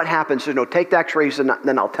 Well, what happened? She said, no, take the x-rays and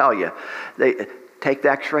then I'll tell you. They take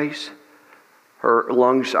the x-rays. Her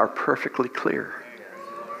lungs are perfectly clear.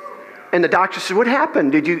 And the doctor said, what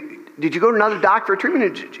happened? Did you go to another doctor for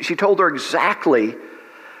treatment? And she told her exactly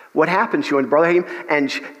what happened. She went to Brother Hagin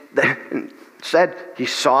and said, he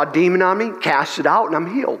saw a demon on me, cast it out, and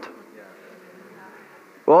I'm healed.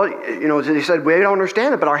 Well, they said, we don't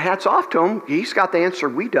understand it, but our hat's off to him. He's got the answer.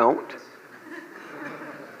 We don't.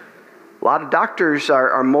 A lot of doctors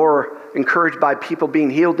are more encouraged by people being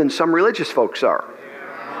healed than some religious folks are.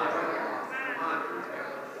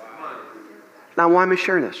 Now, why am I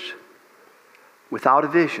sharing this? Without a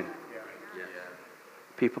vision,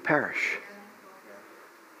 people perish.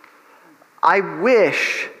 I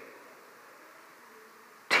wish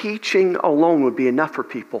teaching alone would be enough for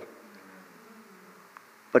people,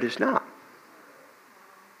 but it's not.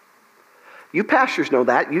 You pastors know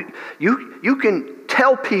that. You can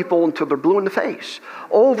tell people until they're blue in the face,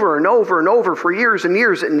 over and over and over for years and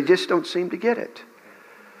years, and you just don't seem to get it.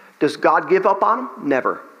 Does God give up on them?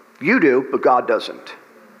 Never. You do, but God doesn't.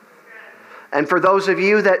 And for those of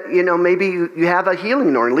you that, maybe you have a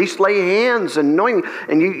healing or at least lay hands and anointing,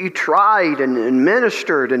 and you tried and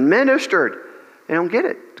ministered, they don't get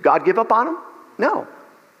it. Did God give up on them? No.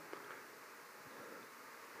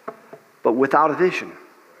 But without a vision.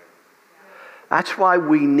 That's why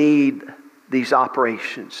we need these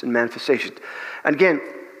operations and manifestations. And again,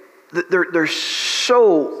 there's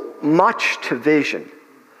so much to vision.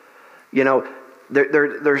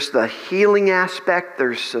 There's the healing aspect,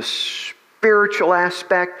 there's the spiritual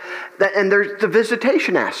aspect, and there's the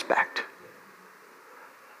visitation aspect.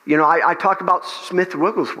 I talk about Smith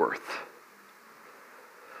Wigglesworth,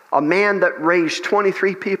 a man that raised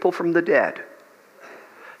 23 people from the dead.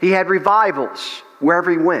 He had revivals wherever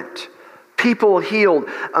he went. People healed,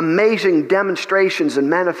 amazing demonstrations and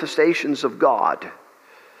manifestations of God.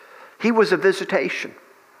 He was a visitation.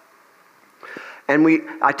 And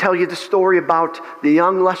I tell you the story about the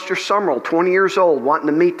young Lester Summerall, 20 years old, wanting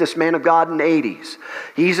to meet this man of God in the 80s.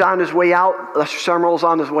 He's on his way out. Lester Summerall's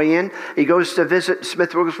on his way in. He goes to visit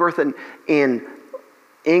Smith Wigglesworth in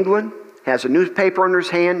England, has a newspaper in his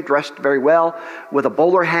hand, dressed very well, with a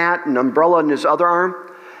bowler hat and umbrella in his other arm.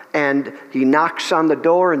 And he knocks on the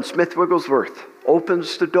door, and Smith Wigglesworth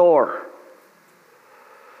opens the door.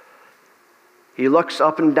 He looks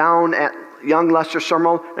up and down at young Lester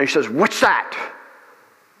Summerall, and he says, "What's that?"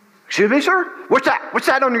 "Excuse me, sir? What's that? What's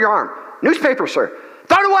that under your arm?" "Newspaper, sir."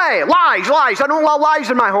 "Throw it away! Lies! I don't allow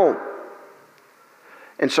lies in my home."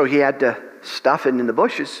 And so he had to stuff it in the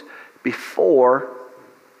bushes before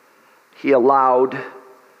he allowed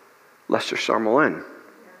Lester Summerall in.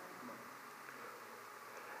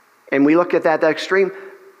 And we look at that extreme,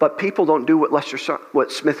 but people don't do what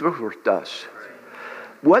Smith Wigglesworth does.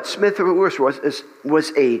 What Smith Wigglesworth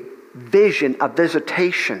was a vision, a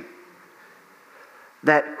visitation,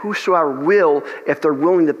 that whosoever will, if they're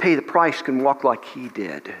willing to pay the price, can walk like he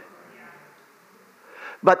did.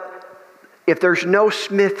 But if there's no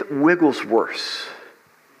Smith Wigglesworth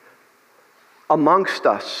amongst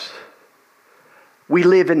us, we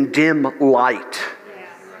live in dim light.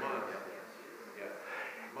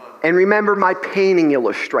 And remember my painting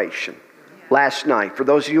illustration last night. For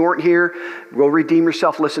those of you who weren't here, go redeem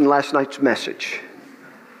yourself, listen to last night's message.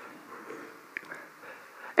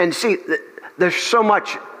 And see, there's so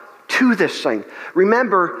much to this thing.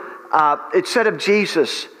 Remember, it said of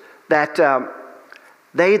Jesus that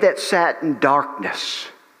they that sat in darkness,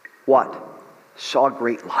 what? Saw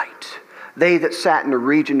great light. They that sat in the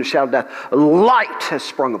region of the shadow of death, light has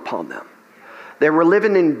sprung upon them. They were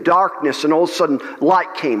living in darkness, and all of a sudden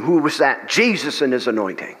light came. Who was that? Jesus and his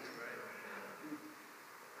anointing.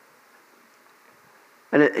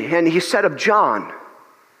 And he said of John,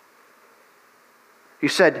 he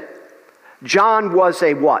said, John was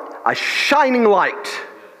a what? A shining light.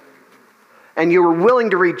 And you were willing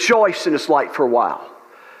to rejoice in his light for a while.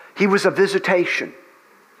 He was a visitation.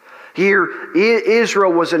 Here,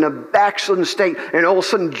 Israel was in a backslidden state, and all of a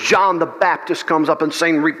sudden John the Baptist comes up and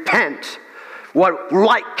saying, repent. What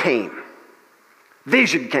light came.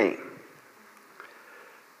 Vision came.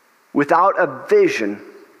 Without a vision,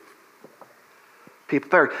 people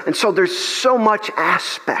perish. And so there's so much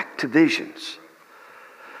aspect to visions.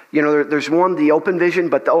 There's one, the open vision,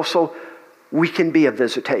 but also we can be a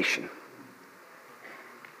visitation.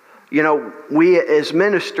 We as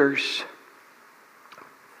ministers,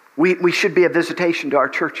 we should be a visitation to our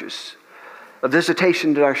churches, a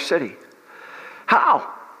visitation to our city.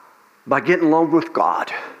 How? By getting along with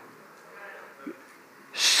God,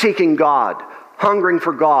 seeking God, hungering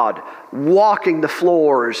for God, walking the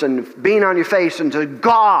floors and being on your face and saying,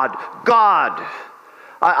 God,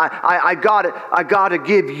 I got to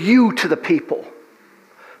give you to the people,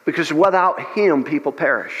 because without him, people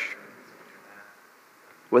perish.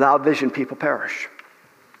 Without vision, people perish.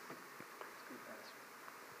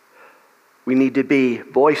 We need to be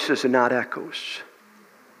voices and not echoes.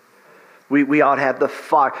 We ought to have the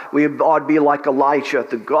fire. We ought to be like Elijah,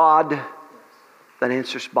 the God that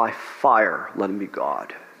answers by fire. Let him be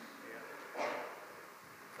God.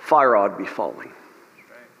 Fire ought to be falling.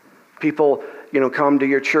 People, come to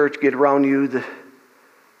your church, get around you.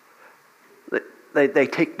 They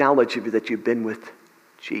take knowledge of you that you've been with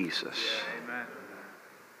Jesus. Amen.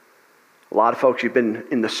 A lot of folks, you've been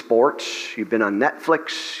in the sports, you've been on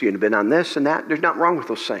Netflix, you've been on this and that. There's nothing wrong with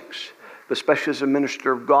those things. But especially as a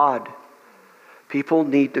minister of God, people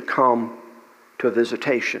need to come to a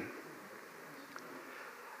visitation.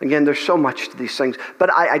 Again, there's so much to these things.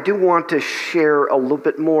 But I do want to share a little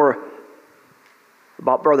bit more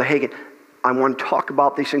about Brother Hagin. I want to talk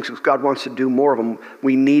about these things because God wants to do more of them.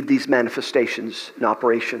 We need these manifestations and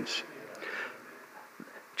operations.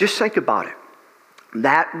 Just think about it.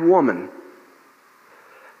 That woman,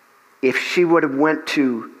 if she would have went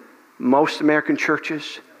to most American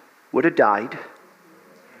churches, would have died.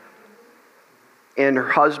 And her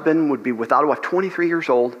husband would be without a wife, 23 years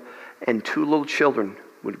old, and 2 little children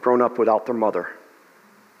would have grown up without their mother.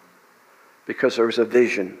 Because there was a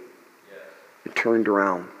vision. It turned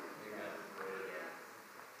around.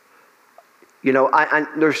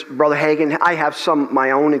 There's Brother Hagin. I have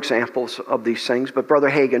my own examples of these things, but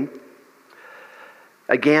Brother Hagin,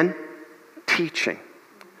 again, teaching.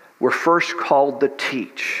 We're first called to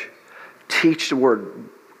teach. Teach the word.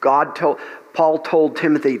 Paul told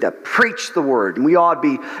Timothy to preach the word. And we ought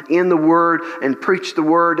to be in the word and preach the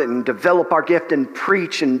word and develop our gift and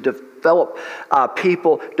preach and develop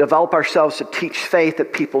ourselves to teach faith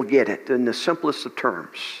that people get it in the simplest of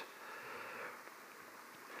terms.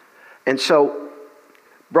 And so,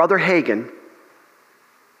 Brother Hagin,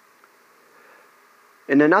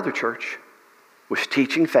 in another church, was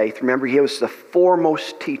teaching faith. Remember, he was the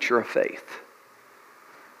foremost teacher of faith.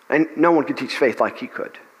 And no one could teach faith like he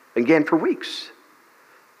could. Again, for weeks.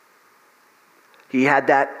 He had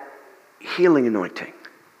that healing anointing,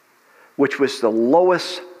 which was the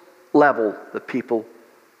lowest level that people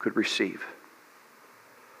could receive.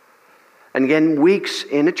 And again, weeks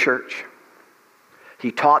in a church,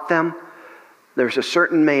 he taught them. There's a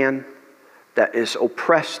certain man that is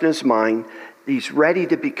oppressed in his mind. He's ready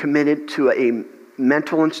to be committed to a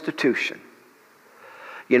mental institution.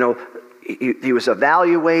 He was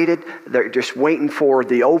evaluated. They're just waiting for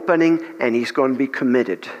the opening, and he's going to be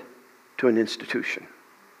committed to an institution.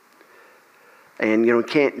 And,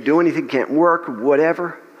 can't do anything, can't work,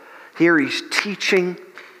 whatever. Here he's teaching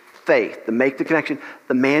faith to make the connection.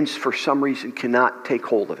 The man, for some reason, cannot take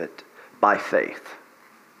hold of it by faith.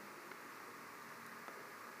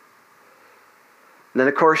 And then,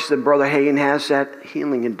 of course, the Brother Hagin has that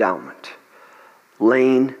healing endowment.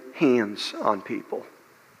 Laying hands on people.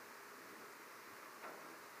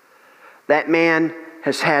 That man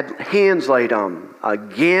has had hands laid on him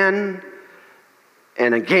again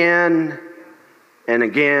and again and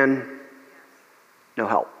again. No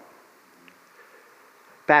help.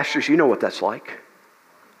 Pastors, you know what that's like.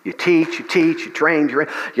 You teach, you train,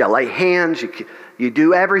 you lay hands, you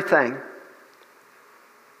do everything.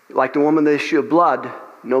 Like the woman with the issue of blood,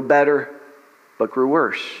 no better, but grew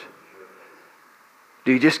worse.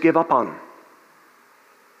 Do you just give up on them?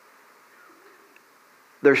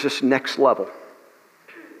 There's this next level.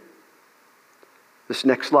 This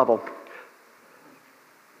next level.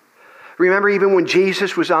 Remember even when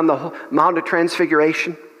Jesus was on the Mount of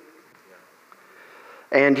Transfiguration?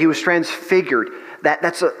 And he was transfigured.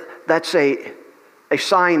 That's a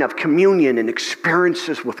sign of communion and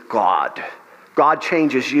experiences with God. God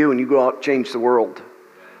changes you and you go out and change the world.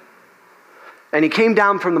 And he came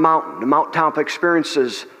down from the mountaintop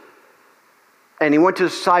experiences, and he went to the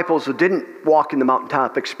disciples who didn't walk in the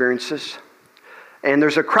mountaintop experiences. And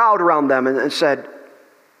there's a crowd around them and said,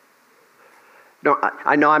 no,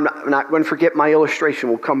 I know I'm not going to forget my illustration.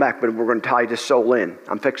 We'll come back, but we're going to tie this soul in.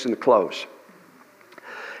 I'm fixing to close.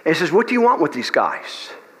 And he says, what do you want with these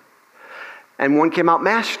guys? And one came out,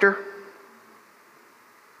 Master,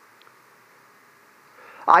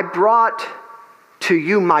 I brought to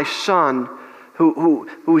you my son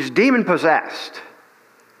who's demon-possessed.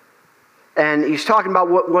 And he's talking about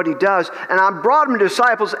what he does. And I brought him to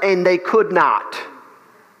disciples, and they could not.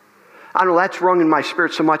 I know that's rung in my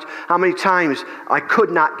spirit so much. How many times I could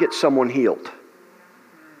not get someone healed.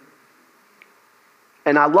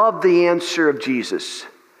 And I love the answer of Jesus.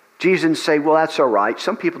 Jesus didn't say, well, that's all right.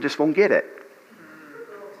 Some people just won't get it.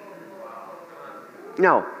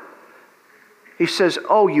 No. He says,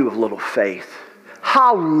 oh, you have little faith.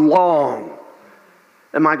 How long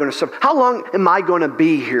am I going to suffer? How long am I going to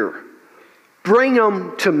be here? Bring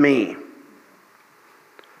them to me.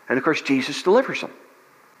 And of course, Jesus delivers them.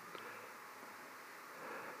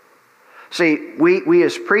 See, we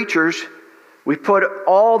as preachers, we put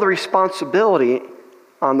all the responsibility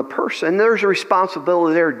on the person. There's a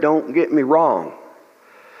responsibility there, don't get me wrong.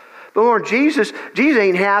 But Lord, Jesus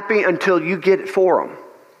ain't happy until you get it for him.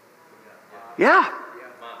 Yeah.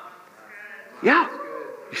 Yeah.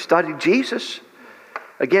 You studied Jesus.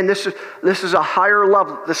 Again, this is a higher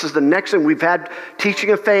level. This is the next thing. We've had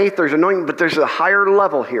teaching of faith, there's anointing, but there's a higher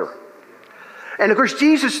level here. And of course,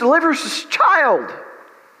 Jesus delivers this child.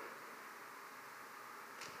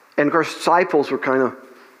 And of course, disciples were kind of,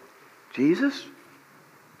 Jesus?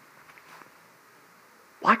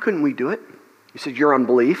 Why couldn't we do it? He said, your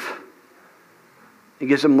unbelief. He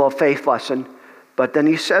gives them a little faith lesson. But then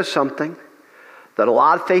he says something that a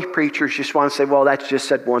lot of faith preachers just want to say, well, that's just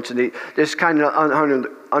said once. And this kind of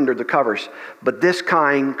under the covers. But this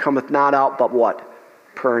kind cometh not out but what?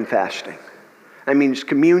 Prayer and fasting. That means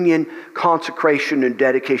communion, consecration, and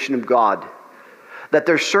dedication of God. That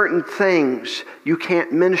there's certain things you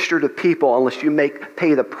can't minister to people unless you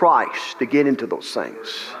pay the price to get into those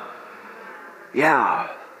things. Yeah.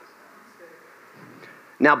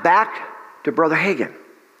 Now back to Brother Hagin.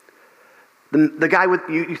 The guy with,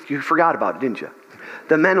 you forgot about it, didn't you?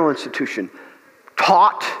 The mental institution.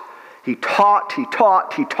 He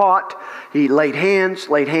laid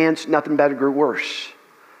hands, nothing better grew worse.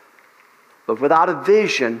 But without a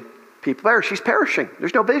vision, people perish. He's perishing.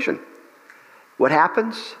 There's no vision. What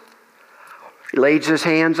happens? He lays his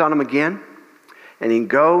hands on them again, and he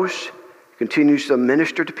goes, continues to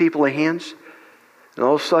minister to people in hands, and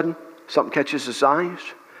all of a sudden, something catches his eyes,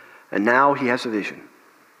 and now he has a vision.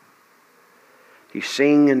 He's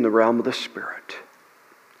seeing in the realm of the Spirit.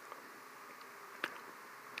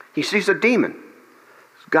 He sees a demon.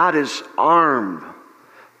 He's got his arm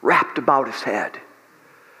wrapped about his head.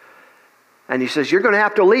 And he says, you're going to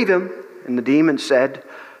have to leave him. And the demon said,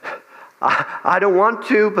 I don't want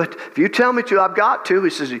to, but if you tell me to, I've got to.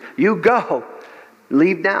 He says, you go.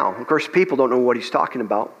 Leave now. Of course, people don't know what he's talking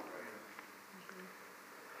about.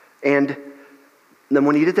 And then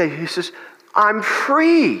when he did that, he says, I'm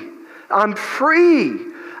free. I'm free.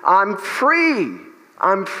 I'm free.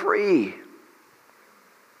 I'm free.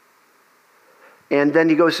 And then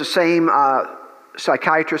he goes to the same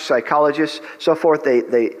psychiatrist, psychologist, so forth.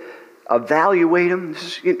 They evaluate him.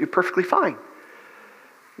 You're perfectly fine.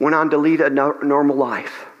 Went on to lead a normal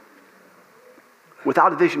life.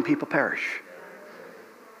 Without a vision, people perish.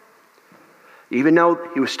 Even though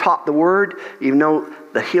he was taught the word, even though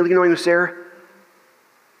the healing anointing was there,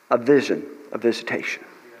 a vision, a visitation.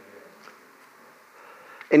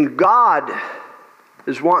 And God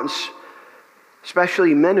is wanting,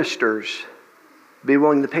 especially ministers, to be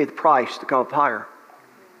willing to pay the price to come up higher,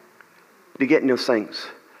 to get in those things.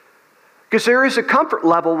 Because there is a comfort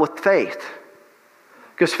level with faith.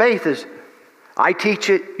 Because faith is, I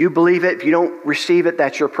teach it, you believe it. If you don't receive it,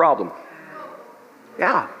 that's your problem.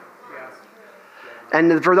 Yeah.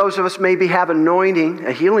 And for those of us maybe have anointing,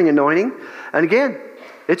 a healing anointing. And again,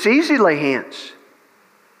 it's easy to lay hands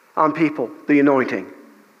on people, the anointing.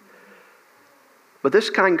 But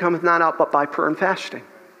this kind cometh not out but by prayer and fasting.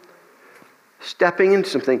 Stepping into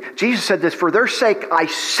something. Jesus said this, for their sake I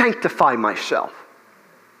sanctify myself.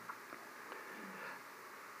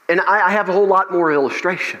 And I have a whole lot more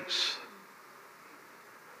illustrations.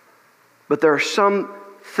 But there are some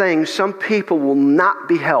things, some people will not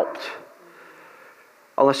be helped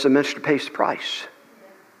unless the minister pays the price.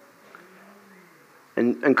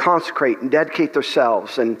 And consecrate and dedicate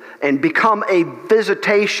themselves and become a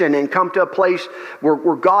visitation and come to a place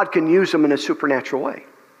where God can use them in a supernatural way.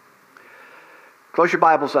 Close your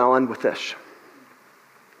Bibles and I'll end with this.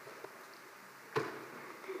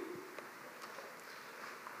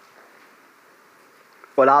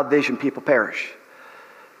 Without vision, people perish.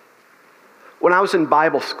 When I was in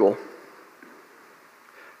Bible school,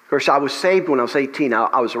 of course, I was saved when I was 18.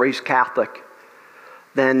 I was raised Catholic.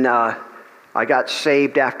 Then I got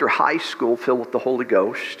saved after high school, filled with the Holy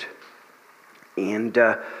Ghost. And,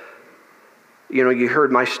 you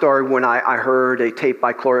heard my story when I heard a tape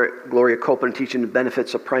by Gloria Copeland teaching the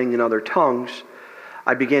benefits of praying in other tongues.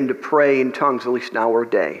 I began to pray in tongues at least an hour a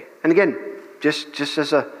day. And again, just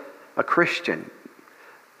as a Christian,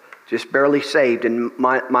 just barely saved, and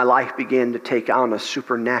my life began to take on a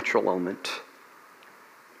supernatural element.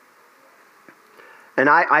 And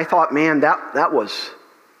I thought, man, that was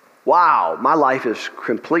Wow, my life has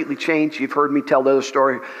completely changed. You've heard me tell the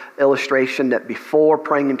other illustration that before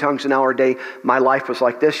praying in tongues an hour a day, my life was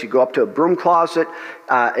like this. You go up to a broom closet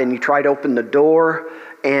and you try to open the door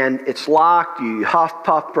and it's locked. You huff,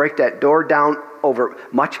 puff, break that door down over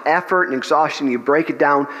much effort and exhaustion. You break it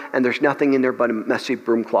down and there's nothing in there but a messy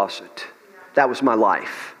broom closet. That was my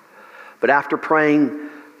life. But after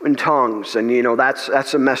praying in tongues, and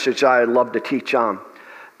that's a message I love to teach on,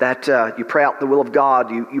 that you pray out the will of God,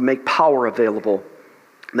 you make power available.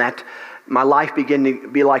 That my life began to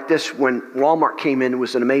be like this when Walmart came in. It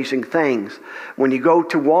was an amazing thing. When you go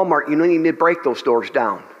to Walmart, you need to break those doors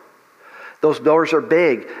down. Those doors are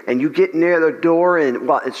big, and you get near the door and,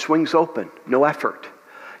 it swings open, no effort.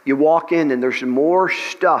 You walk in and there's more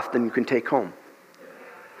stuff than you can take home.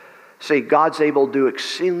 See, God's able to do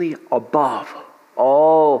exceedingly above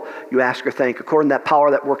all you ask or think, according to that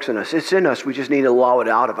power that works in us. It's in us. We just need to allow it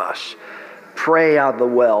out of us. Pray out of the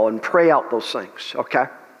well and pray out those things, okay?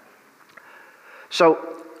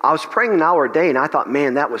 So I was praying an hour a day, and I thought,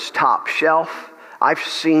 man, that was top shelf. I've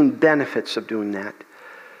seen benefits of doing that.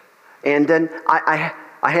 And then I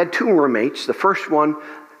had 2 roommates. The first one,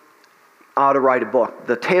 I ought to write a book,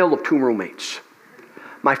 The Tale of 2 Roommates.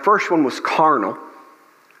 My first one was carnal,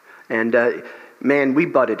 and man, we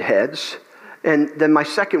butted heads. And then my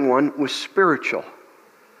second one was spiritual.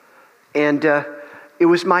 And it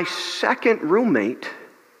was my second roommate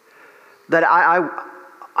that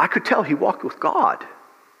I could tell he walked with God.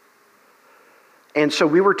 And so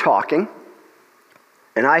we were talking,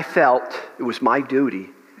 and I felt it was my duty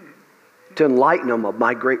to enlighten him of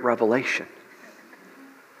my great revelation.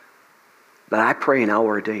 That I pray an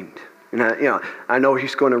hour a day. And I know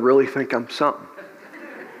he's going to really think I'm something.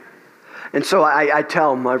 And so I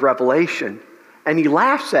tell him my revelation. And he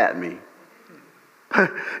laughs at me.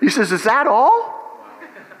 He says, "Is that all?"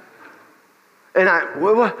 And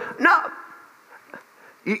no.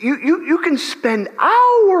 You can spend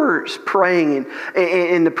hours praying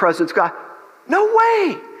in the presence of God. No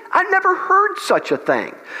way. I've never heard such a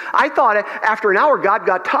thing. I thought after an hour, God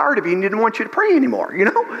got tired of you and didn't want you to pray anymore,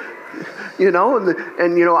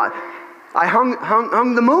 I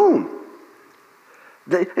hung the moon.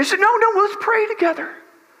 They said, no, let's pray together.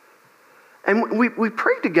 And we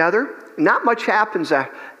prayed together. Not much happens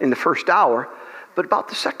in the first hour, but about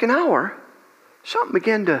the second hour, something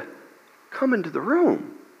began to come into the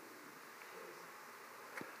room.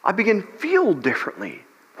 I began to feel differently.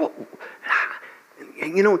 Well,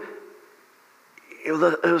 it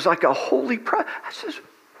was like a holy presence. I says,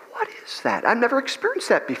 what is that? I've never experienced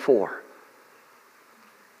that before.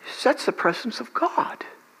 That's the presence of God.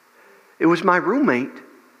 It was my roommate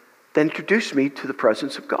that introduced me to the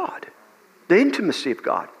presence of God, the intimacy of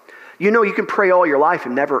God. You can pray all your life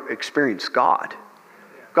and never experience God.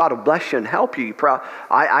 God will bless you and help you.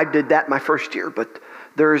 I did that my first year, but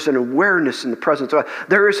there is an awareness in the presence of God.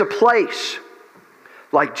 There is a place,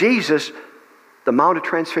 like Jesus, the Mount of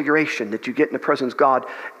Transfiguration, that you get in the presence of God,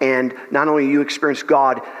 and not only you experience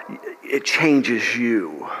God, it changes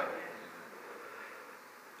you.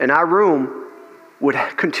 And our room would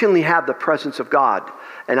continually have the presence of God.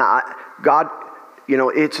 And God,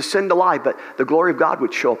 it's a sin to lie, but the glory of God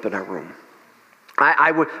would show up in our room.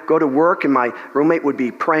 I would go to work and my roommate would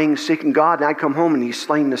be praying, seeking God, and I'd come home and he's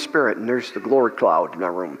slain the Spirit, and there's the glory cloud in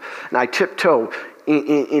our room. And I tiptoe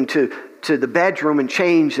into the bedroom and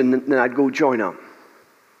change, and then I'd go join them.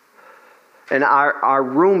 And our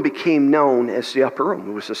room became known as the upper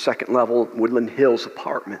room. It was the second level Woodland Hills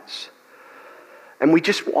Apartments. And we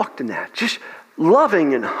just walked in that, just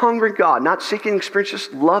loving and hungering God, not seeking experience,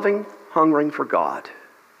 just loving, hungering for God.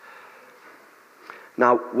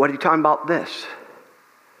 Now, what are you talking about this?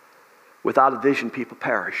 Without a vision, people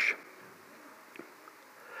perish.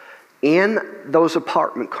 In those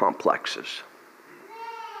apartment complexes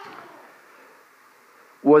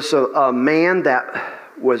was a man that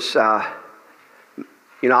was, I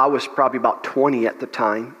was probably about 20 at the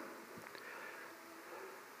time,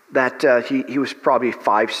 that he was probably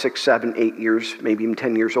 5, 6, 7, 8 years, maybe even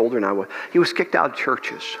 10 years older than I was. He was kicked out of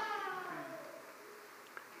churches.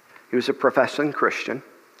 He was a professing Christian.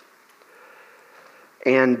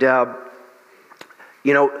 And,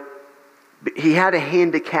 he had a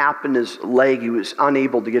handicap in his leg. He was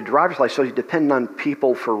unable to get a driver's license, so he depended on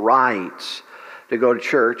people for rides to go to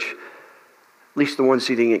church, at least the ones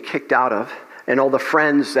he didn't get kicked out of, and all the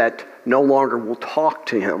friends that no longer will talk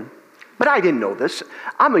to him. But I didn't know this.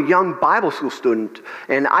 I'm a young Bible school student,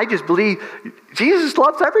 and I just believe Jesus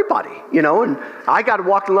loves everybody, and I got to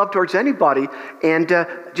walk in love towards anybody. And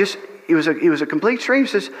he was a complete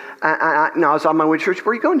stranger. He says, I was on my way to church.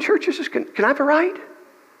 Where are you going to church? He says, can I have a ride?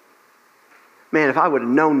 Man, if I would have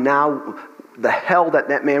known now the hell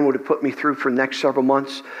that man would have put me through for the next several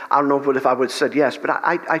months, I don't know if I would have said yes, but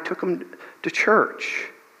I took him to church.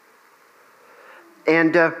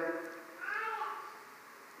 And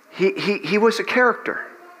he was a character.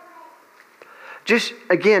 Just,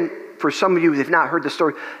 again, for some of you who have not heard the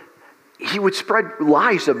story, he would spread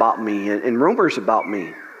lies about me and rumors about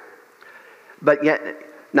me. But yet,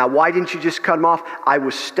 now why didn't you just cut him off? I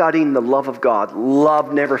was studying the love of God.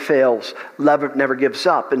 Love never fails. Love never gives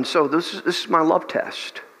up. And so this is my love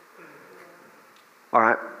test. All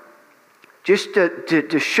right? Just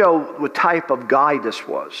to show what type of guy this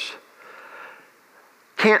was.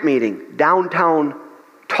 Camp meeting, downtown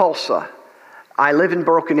Tulsa. I live in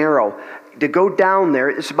Broken Arrow. To go down there,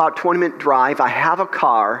 it's about a 20-minute drive. I have a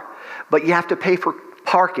car, but you have to pay for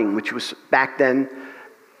parking, which was back then,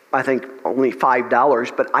 I think, only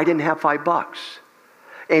 $5, but I didn't have $5.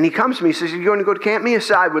 And he comes to me, he says, "You going to go to camp meeting?" I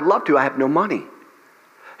said, "I would love to. I have no money."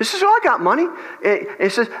 He says, "Well, I got money." And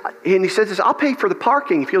he says, "I'll pay for the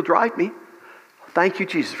parking if you'll drive me." Thank you,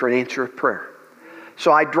 Jesus, for an answer of prayer.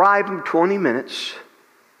 So I drive him 20 minutes.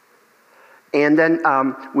 And then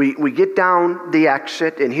we get down the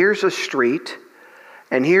exit, and here's a street,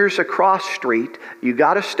 and here's a cross street. You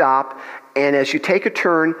got to stop, and as you take a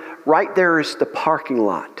turn, right there is the parking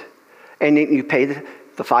lot. And you pay the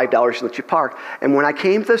 $5 to let you park. And when I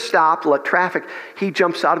came to the stop, let traffic, he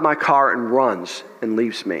jumps out of my car and runs and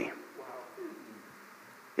leaves me.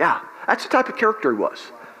 Yeah, that's the type of character he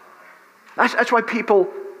was. That's why people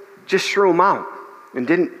just threw him out and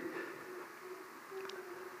didn't.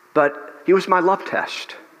 But he was my love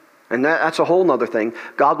test. And that's a whole other thing.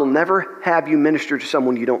 God will never have you minister to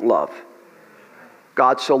someone you don't love.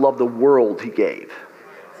 God so loved the world he gave.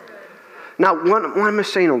 Now, why am I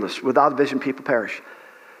saying all this? Without a vision, people perish.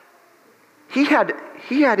 He had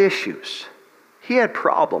issues. He had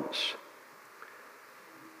problems.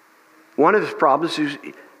 One of his problems is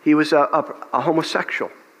he was a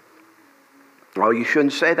homosexual. Well, you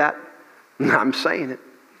shouldn't say that. I'm saying it.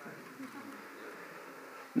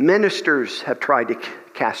 Ministers have tried to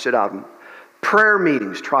cast it out of him. Prayer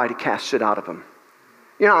meetings try to cast it out of him.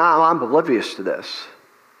 You know, I'm oblivious to this.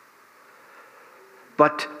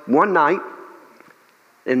 But one night,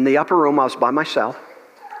 in the upper room, I was by myself.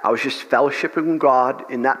 I was just fellowshipping with God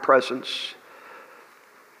in that presence.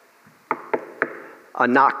 A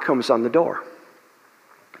knock comes on the door.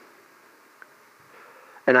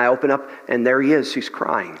 And I open up, and there he is. He's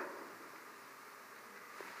crying.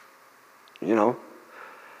 You know.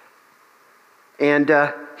 And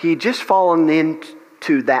he'd just fallen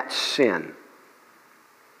into that sin.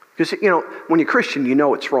 Because, you know, when you're Christian, you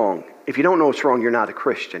know it's wrong. If you don't know it's wrong, you're not a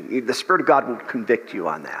Christian. The Spirit of God will convict you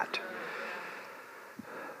on that.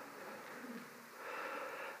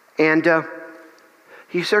 And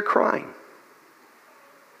he's there crying.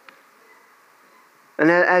 And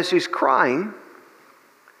as he's crying,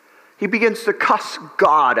 he begins to cuss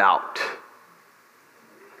God out.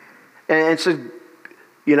 And said,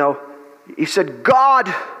 you know, he said,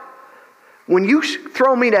 "God, when you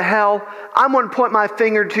throw me to hell, I'm going to point my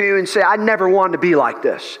finger to you and say, I never wanted to be like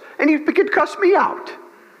this." And he began to cuss me out.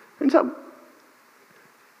 And so,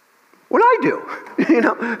 what do I do? You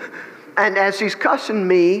know? And as he's cussing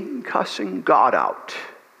me, cussing God out,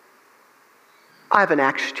 I have an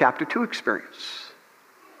Acts chapter 2 experience.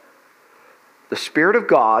 The Spirit of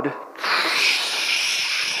God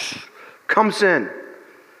comes in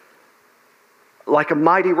like a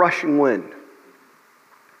mighty rushing wind.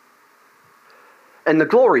 And the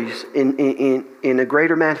glory's in a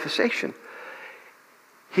greater manifestation.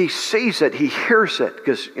 He sees it, he hears it,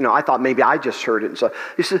 because, you know, I thought maybe I just heard it. And so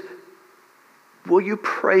he said, "Will you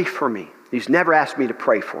pray for me?" He's never asked me to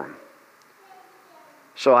pray for him.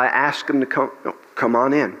 So I asked him to come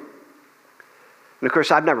on in. And of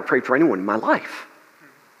course, I've never prayed for anyone in my life.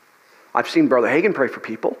 I've seen Brother Hagin pray for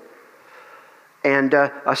people. And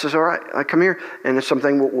I says, "All right, I come here." And it's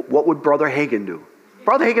something, what would Brother Hagin do?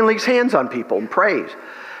 Brother Hagin lays hands on people and prays.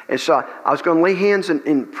 And so I was going to lay hands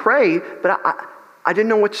and pray, but I didn't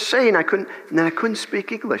know what to say, and I couldn't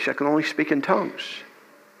speak English. I could only speak in tongues.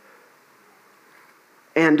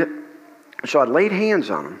 And so I laid hands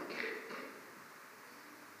on him.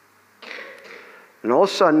 And all of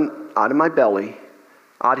a sudden, out of my belly,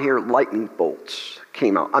 I'd hear lightning bolts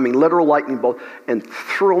came out. I mean, literal lightning bolts, and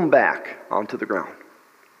threw them back onto the ground.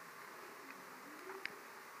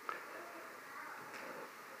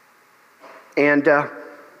 And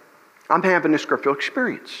I'm having a scriptural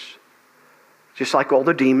experience. Just like all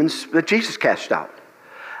the demons that Jesus cast out.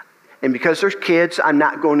 And because there's kids, I'm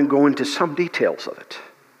not going to go into some details of it.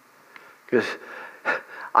 Because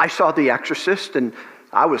I saw The Exorcist, and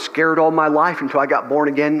I was scared all my life until I got born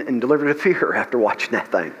again and delivered of fear after watching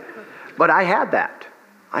that thing. But I had that.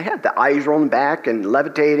 I had the eyes rolling back and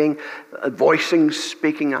levitating, voicing,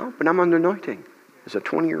 speaking out. But I'm under anointing as a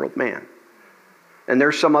 20-year-old man. And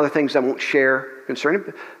there's some other things I won't share concerning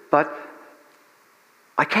it, but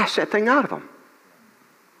I cast that thing out of him.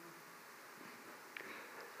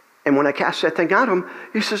 And when I cast that thing out of him,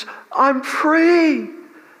 he says, I'm free.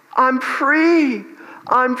 I'm free.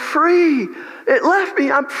 I'm free. It left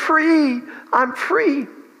me. I'm free. I'm free.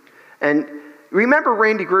 And remember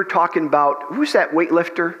Randy Greer talking about, who's that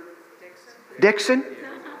weightlifter? Dixon?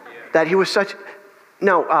 That he was such...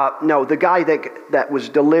 No, the guy that was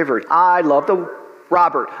delivered. I love the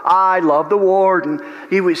Lord. And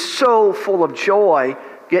he was so full of joy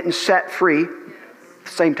getting set free.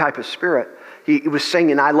 Same type of spirit. He was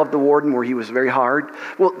singing I Love the Warden where he was very hard.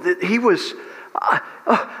 Well, he was,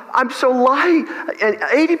 I'm so light. And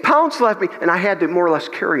 80 pounds left me. And I had to more or less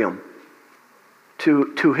carry him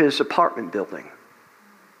to his apartment building.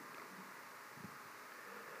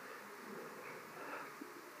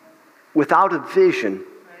 Without a vision,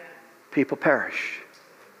 people perish.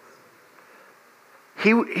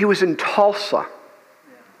 He was in Tulsa,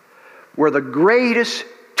 where the greatest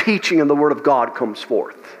teaching of the Word of God comes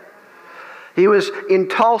forth. He was in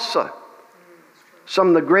Tulsa. Some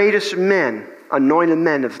of the greatest men, anointed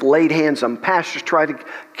men, have laid hands on pastors, tried to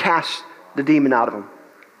cast the demon out of them.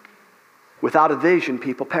 Without a vision,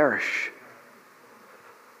 people perish.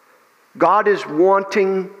 God is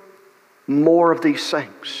wanting more of these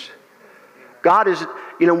things. God is,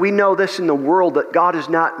 we know this in the world, that God is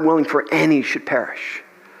not willing for any should perish.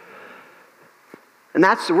 And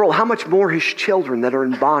that's the rule. How much more His children that are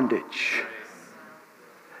in bondage?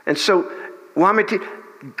 And so,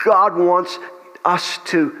 God wants us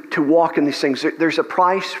to walk in these things. There's a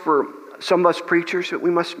price for some of us preachers that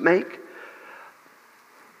we must make.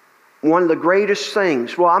 One of the greatest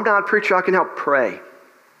things, well, I'm not a preacher, I can help pray.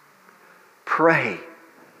 Pray.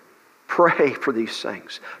 Pray for these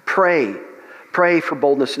things. Pray. Pray for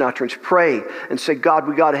boldness and utterance. Pray and say, God,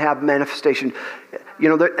 we got to have manifestation.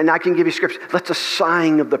 And I can give you scripture. Let the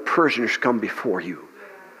sighing of the prisoners come before you.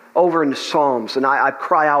 Over in the Psalms, and I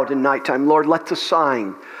cry out in nighttime, Lord, let the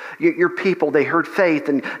sighing. Your people, they heard faith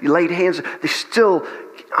and you laid hands. They still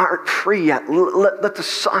aren't free yet. Let the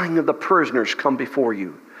sighing of the prisoners come before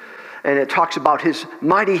you. And it talks about His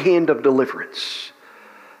mighty hand of deliverance.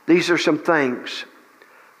 These are some things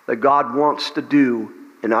that God wants to do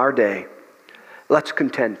in our day. Let's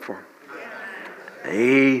contend for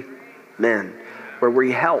Him. Amen. Where were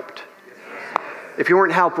you helped? If you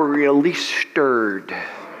weren't helped, were you at least stirred?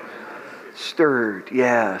 Stirred,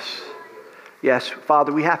 yes. Yes,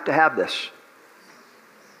 Father, we have to have this.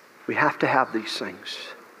 We have to have these things.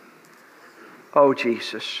 Oh,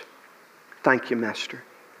 Jesus. Thank you, Master.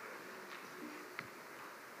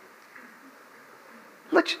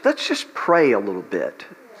 Let's just pray a little bit.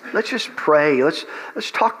 Let's just pray. Let's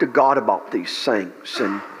talk to God about these things.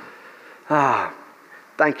 And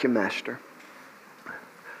thank you, Master.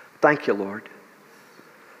 Thank you, Lord.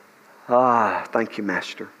 Thank you,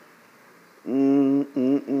 Master.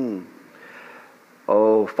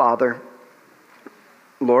 Oh, Father,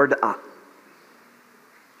 Lord,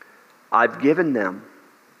 I've given them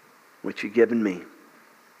what you've given me.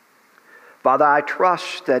 Father, I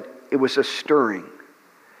trust that it was a stirring,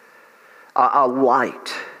 a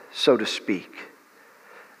light, so to speak,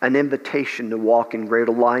 an invitation to walk in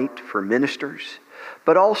greater light for ministers,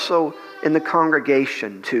 but also in the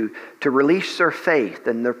congregation to release their faith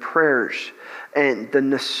and their prayers and the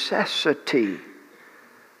necessity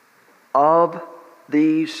of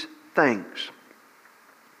these things.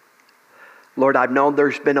 Lord, I've known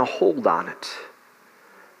there's been a hold on it.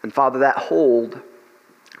 And Father, that hold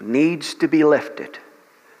needs to be lifted,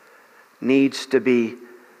 needs to be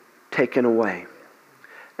taken away.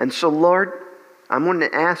 And so, Lord, I'm going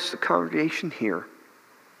to ask the congregation here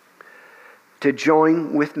to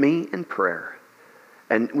join with me in prayer.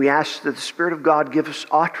 And we ask that the Spirit of God give us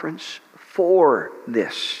utterance for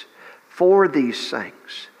this, for these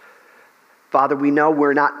things. Father, we know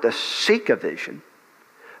we're not to seek a vision,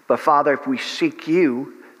 but Father, if we seek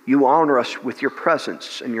you, you honor us with your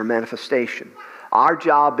presence and your manifestation. Our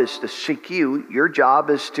job is to seek you. Your job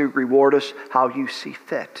is to reward us how you see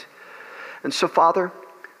fit. And so, Father,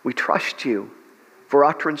 we trust you for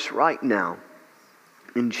utterance right now.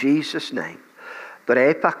 In Jesus' name.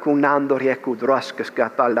 Drepa kunando reku droskas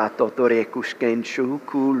kapalato toreku skenshu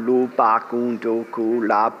kulu bakundo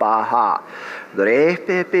kula baha.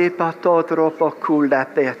 Drepe pe patodropo kula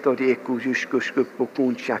peto reku juskusku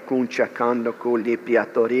pukuncha kuncha kando kuli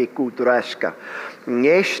piatoreku draska.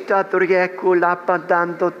 Nesta reku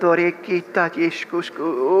lapadando torekita jeskusku.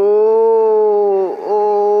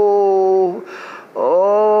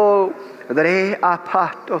 Oh. Dre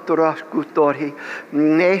apato torascutori,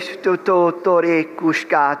 nesto tore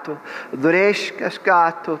cuscato, dresca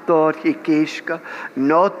scato tori kisca,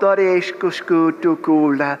 notoresco scutu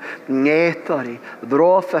cula, netori,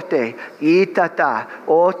 drofate, itata,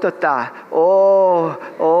 otata,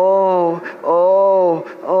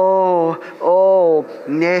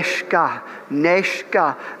 nesca,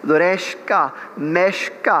 dresca,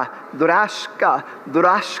 mesca, draska,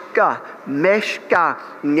 meshka,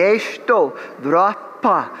 nesto,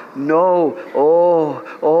 drapa, no,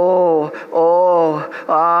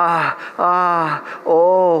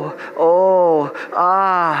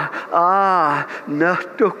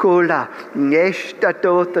 natokola, nesta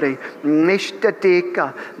totre, nesta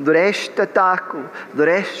teka, dresta taku,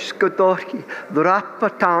 dreskotorki,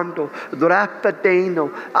 drapatando, drapateno,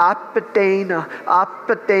 apatena,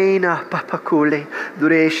 papakule,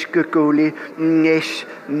 dreskakuli, nesh,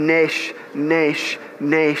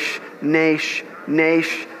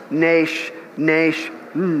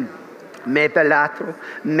 mebelatro,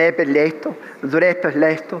 mebeleto,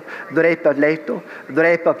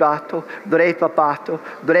 drepapato,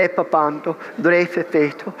 drepapando,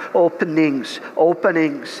 drefefeto, openings,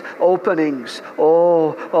 openings,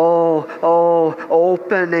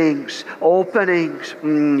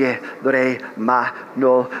 dre ma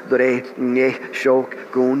no, dre ne shok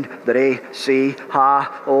gund, dre si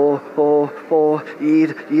ha,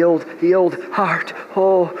 yield, heart,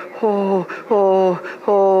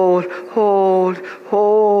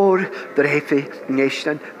 hold, drefe,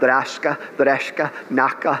 nestan, draska,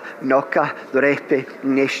 naka, noka, drepe,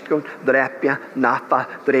 nestkon, drepia, napa,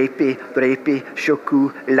 drepe,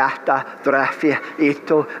 shoku, lata, drafia,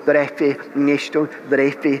 ito, drepe, neston,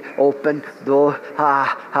 drepe, open, do,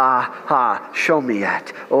 ha, show me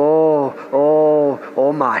it. Oh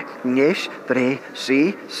my, nes, dre,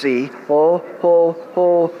 si,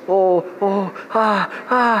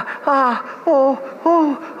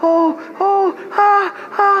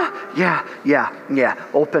 yeah,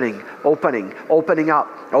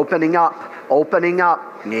 opening up.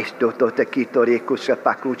 Nesto to te kitori kusa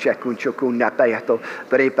pakucha kuncho kunna payato,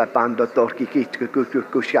 drepa pando torki kitku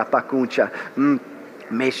kusha pakuncha.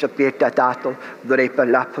 Mesa pieta dato, drepa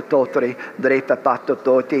lapototri, drepa pato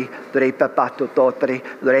toti, drepa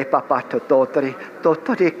pato totri,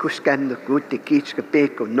 totri kuskando guti kiska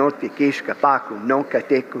peko, noti kiska paku, nonka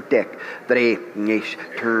teku tek, dre, nish,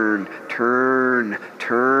 turn,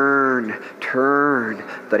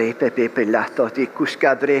 drepa pepe latoti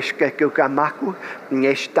kuska dreshka kukamaku,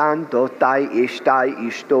 nestando tai istai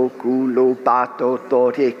isto kulo pato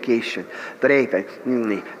tori kishin, drepe,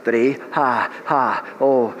 dre, ha,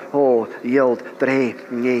 yield, dre,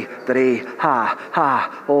 ha,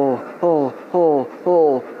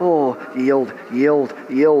 yield,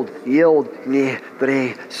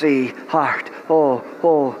 dre, see, heart, hold,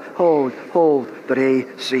 dre,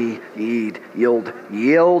 see,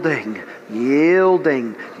 yielding,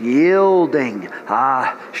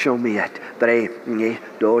 show me it, dre,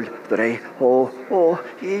 dol, dre,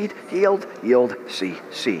 yield, see,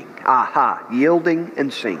 seeing, yielding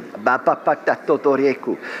and sing, bapapata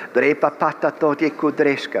totorieku, dre papata torieku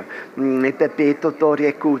dreska, nepepeto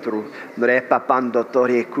toriekudru, dre papando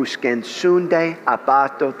toriekusken sunde,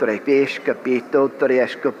 apato, dre pesca, pito,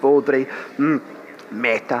 dreska podre,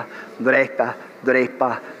 meta, drepa,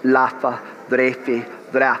 lafa, drefi,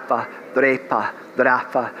 drapa,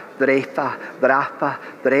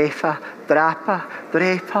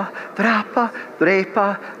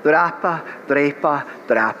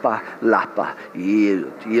 lapa, yield,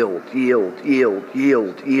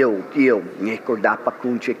 neko dapa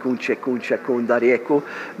kunche kundareko,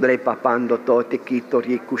 drepa pando tote kito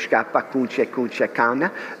riku skapa kunche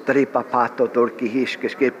kana, drepa pato torki hiske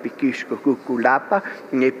skepi kisko kukulapa,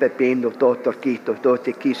 nepependo totor kito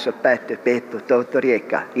tote kisa peto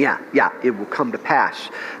totorieka. Yeah, it will come to pass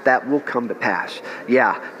that that will come to pass.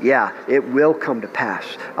 Yeah, it will come to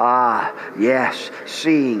pass. Yes,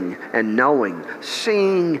 seeing and knowing,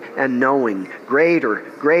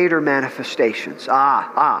 greater manifestations.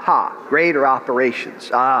 Greater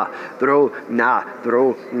operations.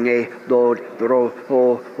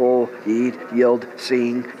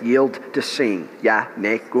 Yield to seeing. Yeah,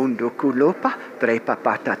 ne kundukulupa, trepa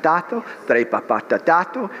patatato,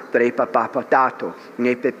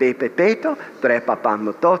 ne pepepeto, trepa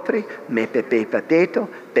pamototri, me pepepeto,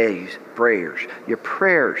 prayers. Your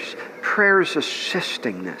prayers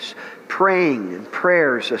assisting this. Praying and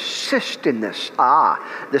prayers assist in this.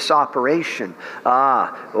 This operation.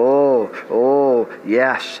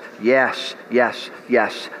 Yes.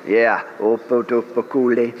 Yeah.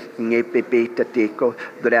 Opodopokule, nepepetateko,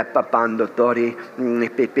 drepapandotori,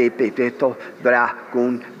 nepepepeto,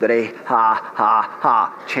 drakun, dre, ha.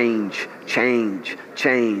 Change.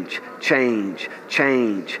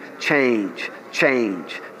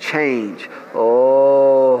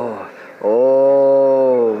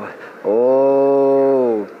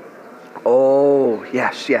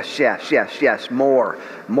 Yes. More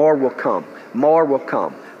will come.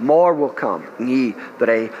 Ni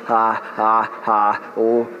dre ha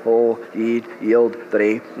id yield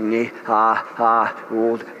dre ni ha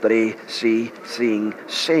old dre sing.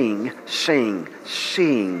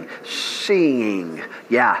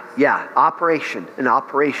 Yeah. An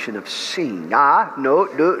operation of seeing. No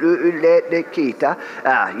let kita.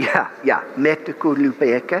 Yeah.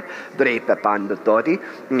 Metukulupeke dre papandotori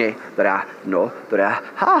ne dra no dra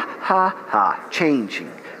ha changing.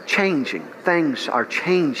 Things are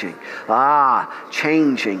changing.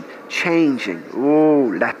 Changing.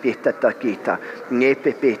 La petatakita.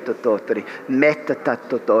 Nepepetototi.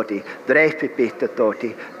 Metatatototi.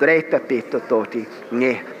 Drepepetototi. Drepepetototi.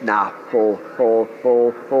 Ne na ho.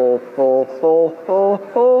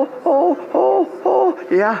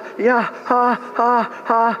 Yeah. Ha.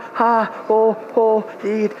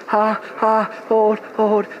 Id ha.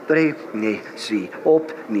 Hold. Dre ne si.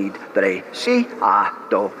 Op need dre si.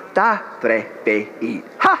 Do. Da. Dre be id.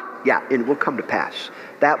 Ha. Yeah, and it will come to pass.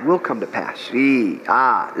 That will come to pass.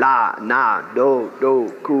 La, na, do,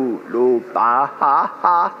 ku, lo, ba,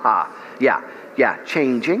 ha. Yeah,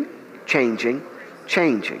 changing.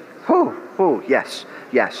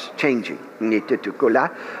 Yes, changing.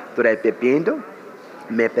 Nitutukula, drepepiendo,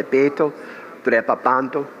 me pepeto,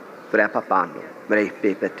 drepapando.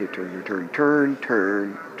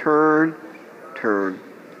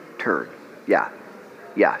 Turn. Yeah,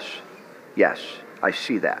 yes, I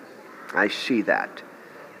see that.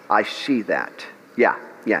 Yeah,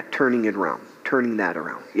 turning that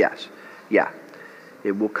around. Yes. Yeah.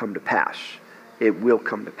 It will come to pass.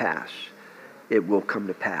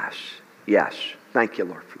 Yes. Thank you,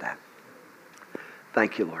 Lord, for that.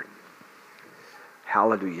 Thank you, Lord.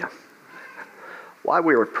 Hallelujah. While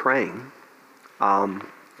we were praying, I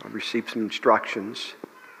received some instructions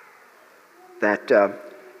that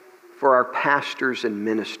for our pastors and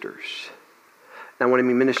ministers. Now, when I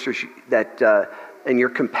mean ministers, that in your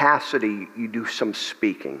capacity, you do some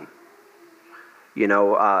speaking.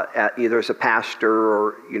 Either as a pastor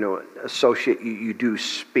or, associate, you do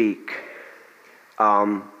speak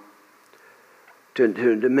to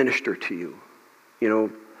minister to you.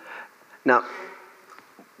 Now,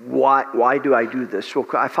 why do I do this? Well,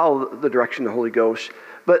 I follow the direction of the Holy Ghost.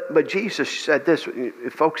 But Jesus said this.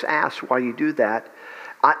 If folks ask why you do that,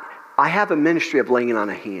 I have a ministry of laying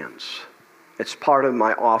on of hands. It's part of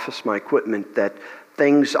my office, my equipment, that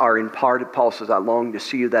things are imparted. Paul says, I long to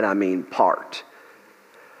see you that I may impart.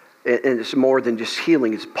 And it's more than just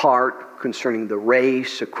healing. It's part concerning the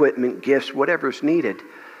race, equipment, gifts, whatever is needed.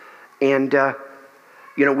 And,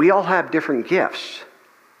 we all have different gifts.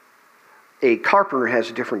 A carpenter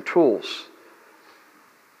has different tools.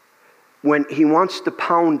 When he wants to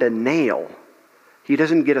pound a nail, he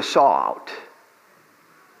doesn't get a saw out.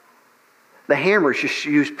 The hammer is just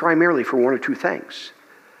used primarily for one or two things.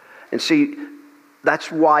 And see,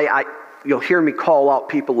 that's why you'll hear me call out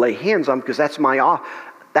people lay hands on, because that's my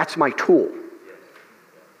tool.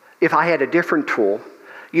 If I had a different tool,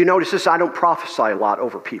 you notice this, I don't prophesy a lot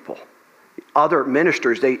over people. Other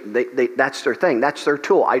ministers, they that's their thing. That's their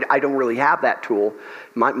tool. I don't really have that tool.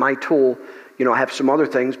 My tool, I have some other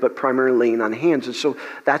things, but primarily laying on hands. And so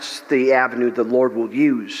that's the avenue the Lord will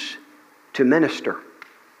use to minister.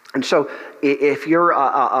 And so if you're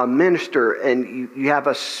a minister and you have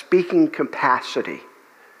a speaking capacity,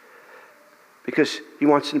 because he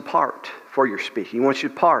wants to impart for your speaking. He wants you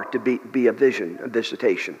to impart to be a vision, a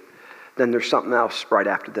visitation. Then there's something else right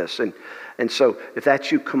after this. And so if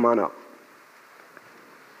that's you, come on up.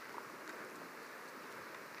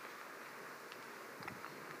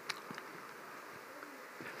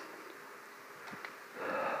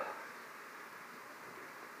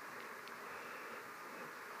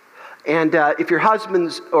 And if your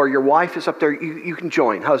husband's or your wife is up there, you can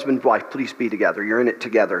join. Husband, wife, please be together. You're in it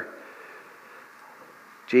together.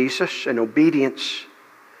 Jesus, in obedience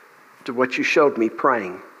to what you showed me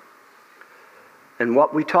praying, and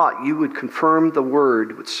what we taught, you would confirm the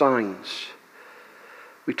word with signs.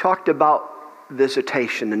 We talked about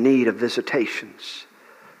visitation, the need of visitations.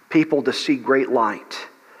 People to see great light.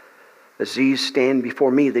 As these stand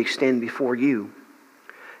before me, they stand before you.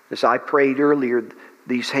 As I prayed earlier,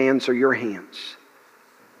 these hands are your hands.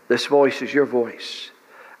 This voice is your voice.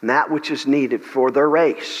 And that which is needed for their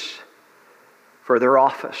race, for their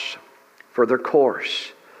office, for their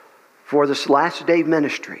course, for this last day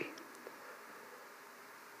ministry,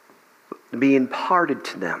 to be imparted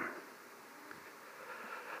to them.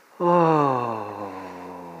 Oh,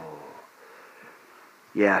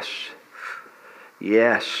 yes,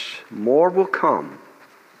 yes, more will come,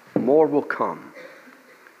 more will come.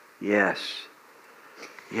 Yes,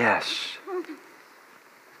 yes.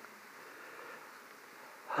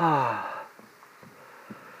 Ah,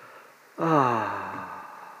 ah,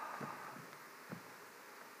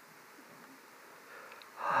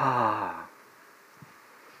 ah.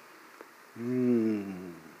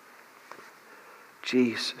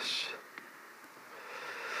 Jesus.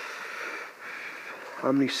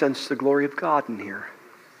 How many sense the glory of God in here?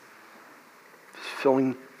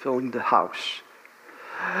 Filling the house.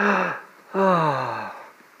 Ah.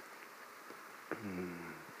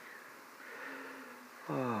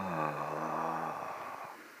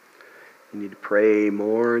 You need to pray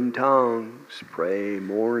more in tongues. Pray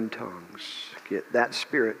more in tongues. Get that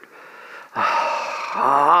spirit.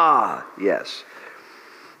 Ah, yes.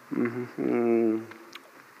 Mm-hmm.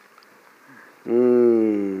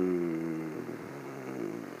 Mm.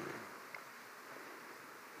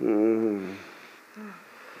 Mm.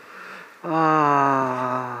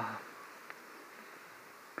 Ah.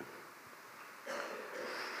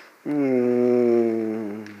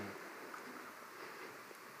 Mm.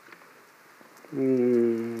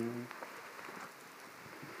 Mm.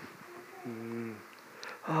 Mm.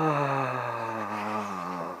 Ah.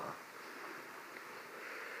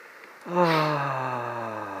 Ah.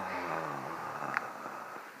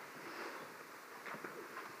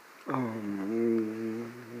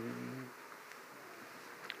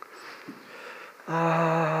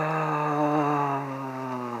 Ah.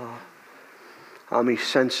 How many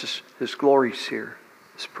senses His glory's here,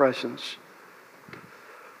 His presence.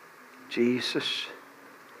 Jesus.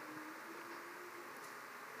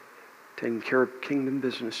 Taking care of kingdom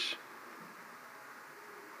business.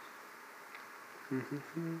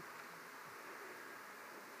 Mm-hmm.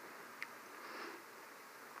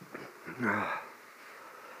 Ah.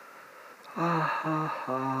 Ah, ah,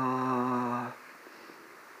 ah.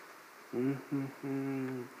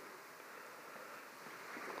 Mm-hmm.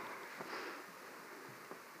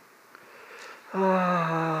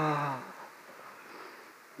 Ah.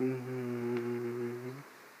 Mm-hmm.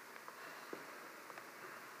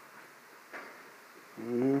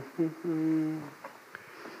 Mm-hmm.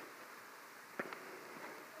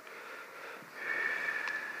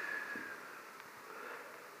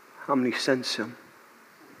 How many sense Him?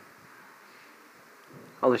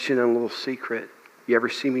 I'll let you know a little secret. You ever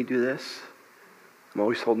see me do this? I'm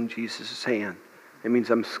always holding Jesus' hand. It means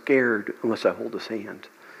I'm scared unless I hold His hand.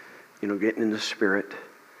 You know, getting in the Spirit.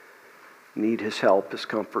 Need His help, His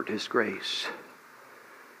comfort, His grace.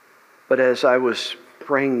 But as I was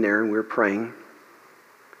praying there, and we were praying,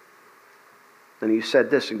 and He said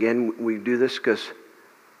this again, we do this because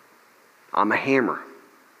I'm a hammer.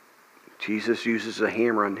 Jesus uses a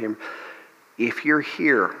hammer on Him. If you're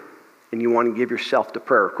here and you want to give yourself to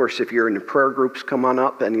prayer, of course, if you're in the prayer groups, come on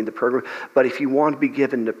up, any of the prayer groups. But if you want to be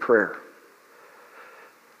given to prayer,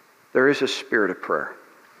 there is a spirit of prayer.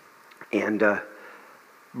 And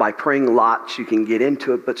by praying lots, you can get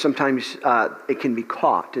into it, but sometimes it can be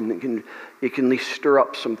caught, and it can at least stir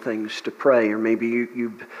up some things to pray. Or maybe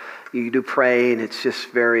you do pray, and it's just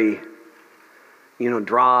very,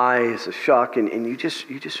 dry as a shuck, and you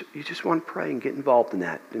just want to pray and get involved in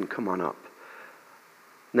that, and come on up.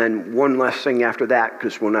 And then one last thing after that,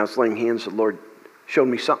 because when I was laying hands, the Lord showed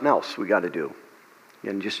me something else we got to do.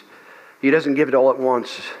 And He doesn't give it all at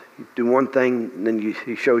once. You do one thing, and then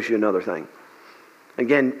He shows you another thing.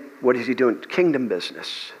 Again, what is He doing? Kingdom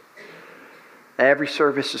business. Every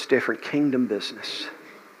service is different. Kingdom business.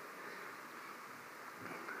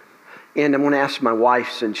 And I'm going to ask my wife,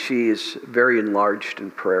 since she is very enlarged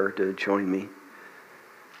in prayer, to join me.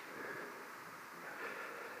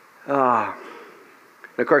 And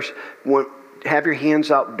of course, have your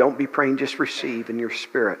hands up. Don't be praying. Just receive in your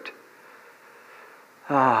spirit.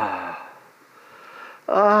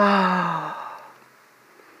 Ah.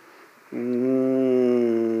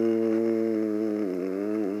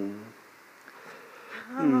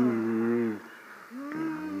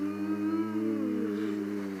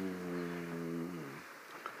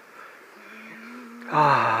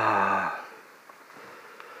 Ah.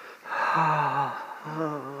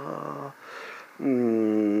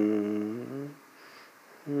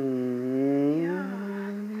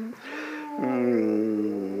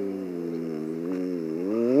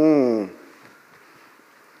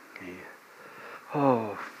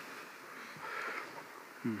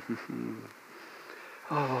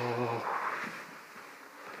 Oh.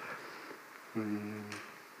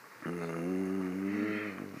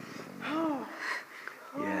 Oh.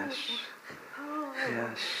 Yes.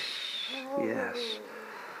 Yes. Yes.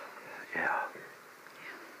 Yeah.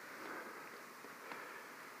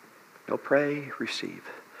 Go pray, receive.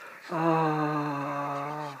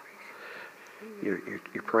 Ah. You're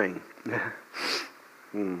praying.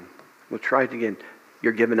 We'll try it again.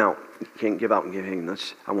 You're giving out. You can't give out and give in.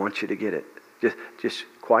 I want you to get it. Just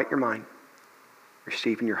quiet your mind.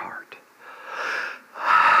 Receive in your heart.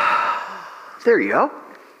 There you go.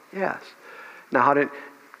 Yes. Now it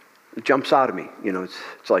jumps out of me. You know,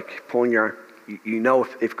 it's like pulling your arm. You know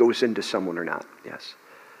if it goes into someone or not. Yes.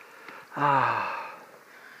 Ah.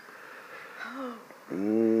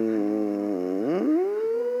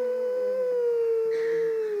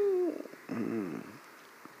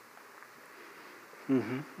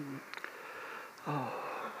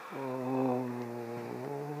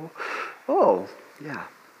 Oh, yeah.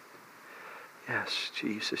 Yes,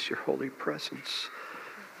 Jesus, your holy presence.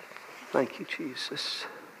 Thank you, Jesus.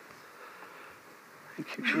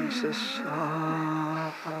 Thank you, Jesus.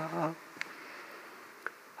 Oh.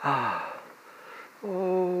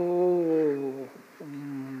 Oh.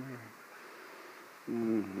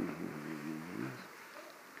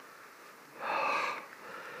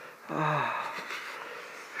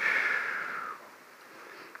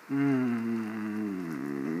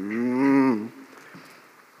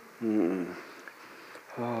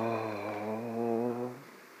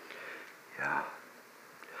 Yeah.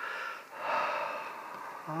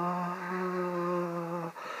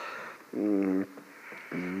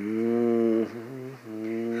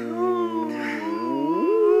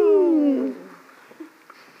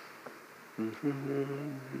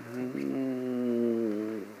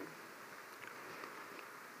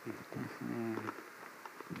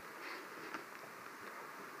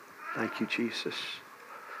 Thank you, Jesus.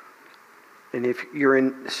 And if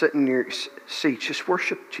you're sitting in your seat, just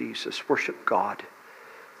worship Jesus. Worship God.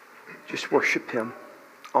 Just worship Him.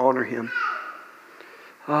 Honor Him.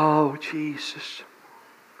 Oh, Jesus.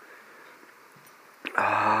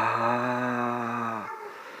 Ah.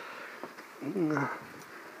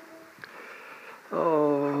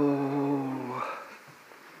 Oh.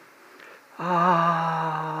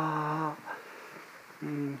 Ah.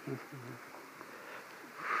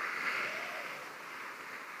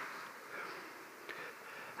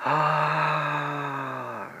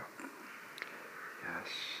 Ah. Yes.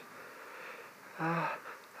 Ah.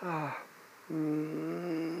 Ah.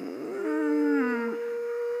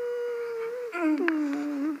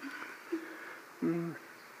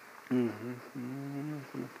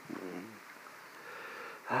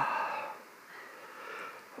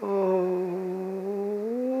 Oh.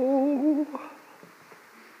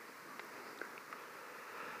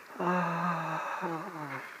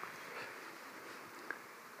 Ah.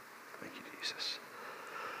 Thank you, Jesus.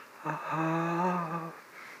 Ah.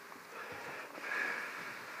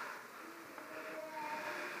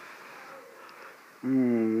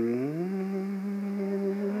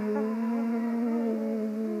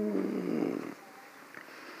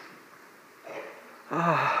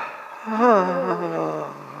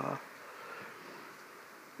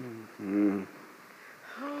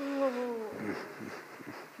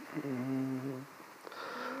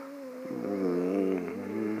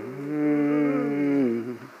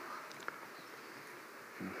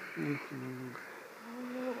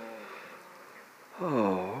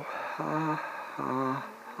 Oh. Ah. Ah.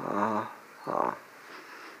 Ah. Ah.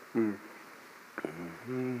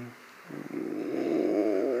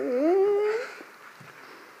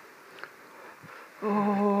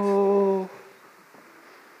 Oh.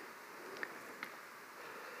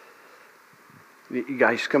 You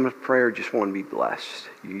guys coming up to pray or just want to be blessed?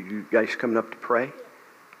 You guys coming up to pray?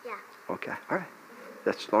 Yeah. Okay. All right.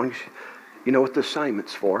 That's as long as you know what the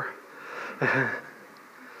assignment's for.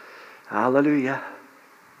 Hallelujah.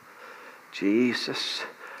 Jesus.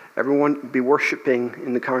 Everyone be worshiping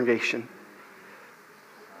in the congregation.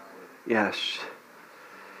 Yes.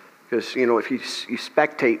 Because, you know, if you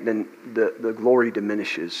spectate, then the glory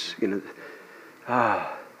diminishes. You know,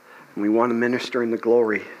 and we want to minister in the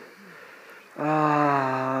glory.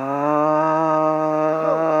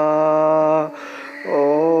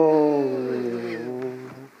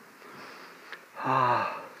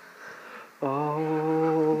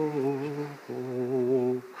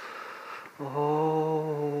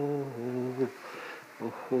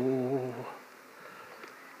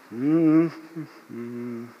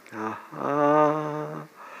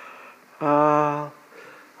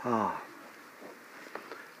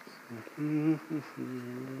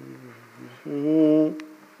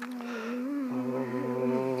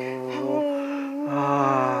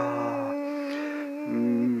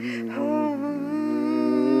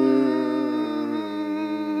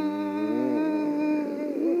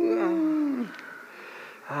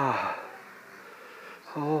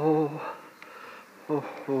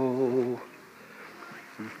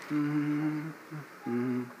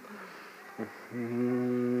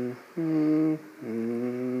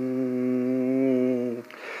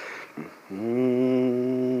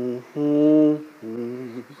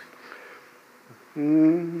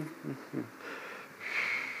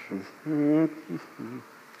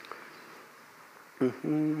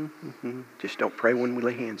 Just don't pray when we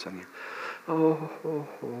lay hands on you.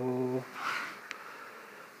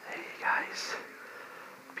 Hey, guys.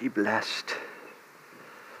 Be blessed.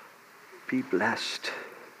 Be blessed.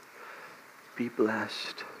 Be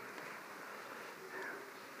blessed.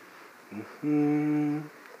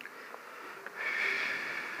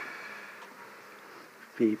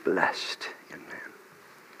 Be blessed, young man.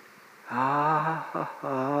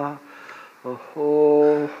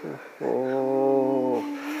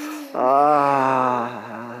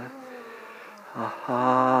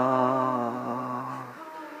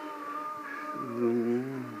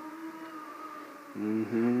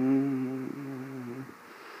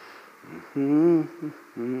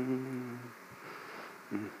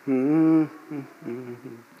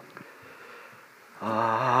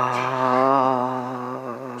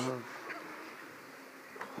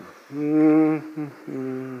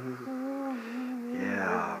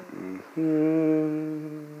 Yeah.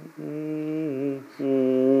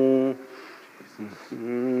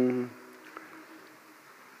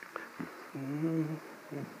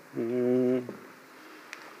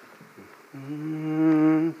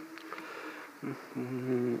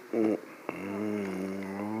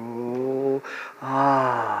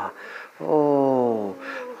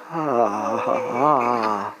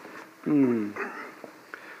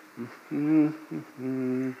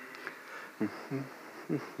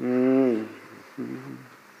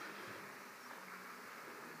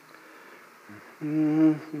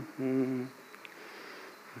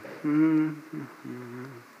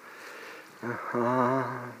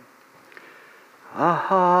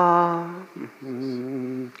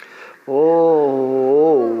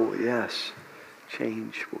 Oh, yes.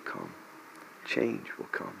 Change will come. Change will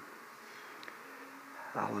come.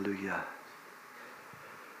 Hallelujah.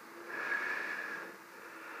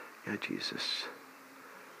 Yeah, Jesus.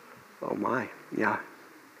 Oh, my. Yeah.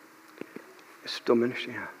 Still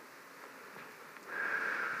ministering. Yeah.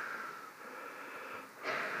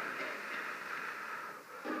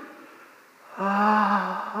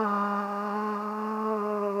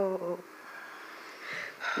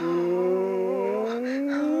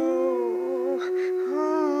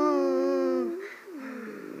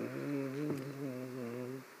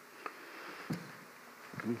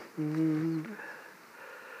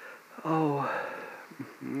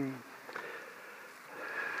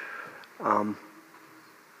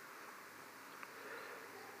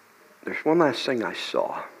 There's one last thing I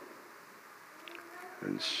saw.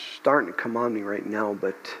 And it's starting to come on me right now,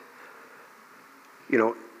 but, you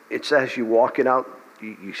know, it's as you walk it out,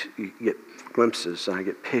 you get glimpses, and I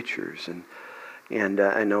get pictures, and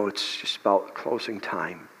I know it's just about closing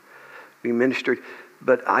time. We ministered,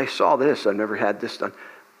 but I saw this. I've never had this done.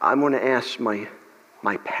 I'm going to ask my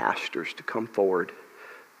pastors to come forward.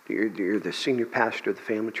 You're the senior pastor of the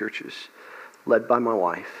family churches, led by my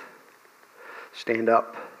wife. Stand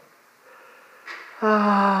up.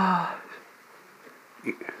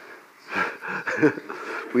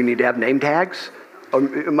 We need to have name tags. Or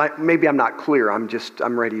maybe I'm not clear. I'm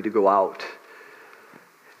ready to go out.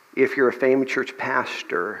 If you're a family church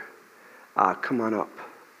pastor, come on up.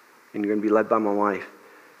 And you're going to be led by my wife.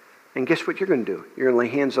 And guess what you're going to do? You're going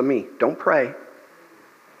to lay hands on me. Don't pray.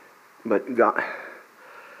 But God,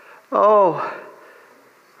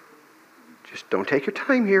 just don't take your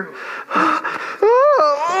time here.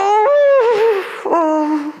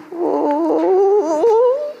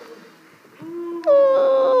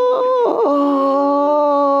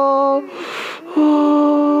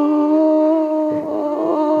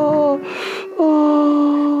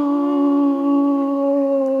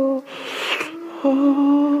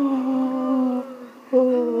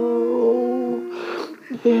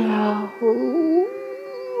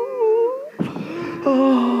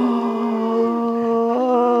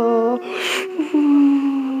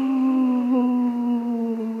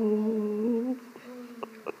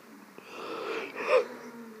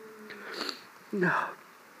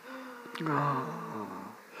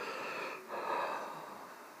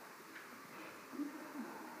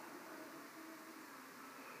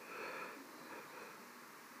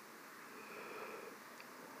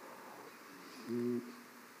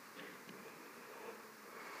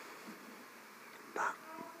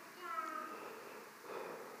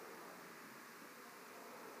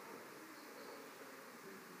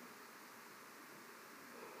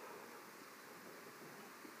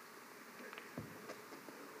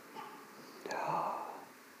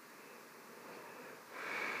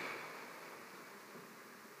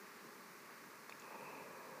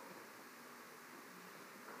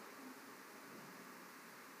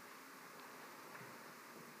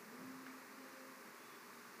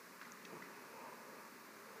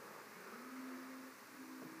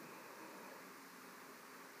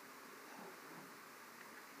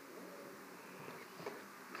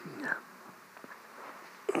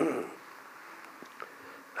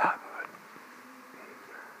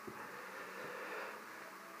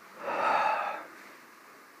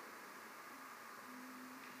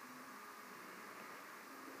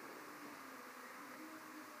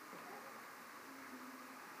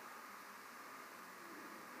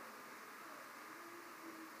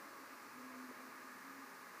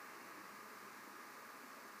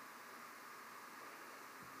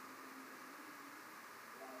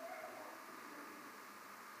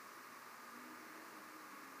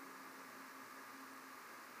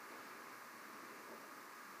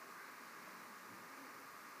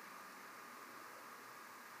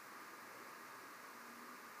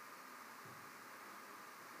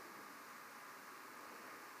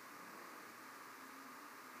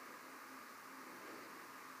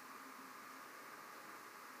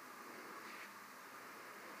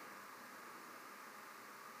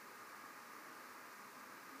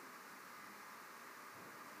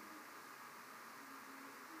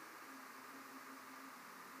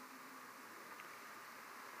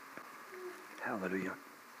 Hallelujah.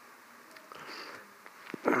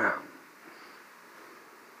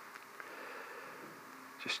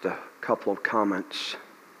 Just a couple of comments.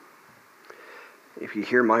 If you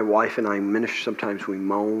hear my wife and I minister, sometimes we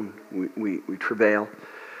moan, we travail.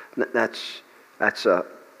 That's a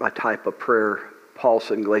type of prayer. Paul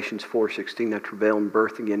said in Galatians 4:16, that travail in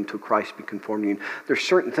birth again till Christ be conformed to you. There's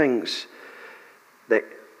certain things that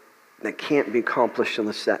can't be accomplished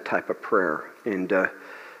unless that type of prayer. And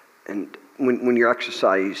when you're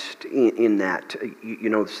exercised in that, you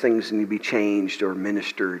know, things need to be changed or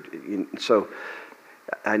ministered. And so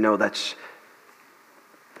I know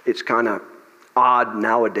it's kind of odd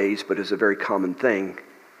nowadays, but it's a very common thing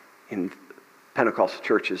in Pentecostal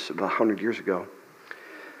churches about 100 years ago.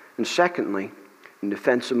 And secondly, in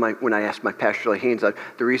defense of when I asked my pastor to lay hands on,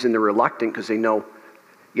 the reason they're reluctant because they know,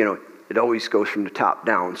 it always goes from the top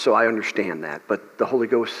down. So I understand that. But the Holy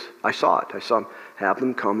Ghost, I saw it. I saw him have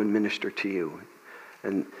them come and minister to you.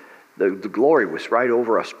 And the glory was right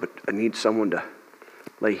over us, but I need someone to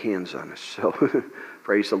lay hands on us. So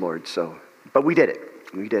praise the Lord. But we did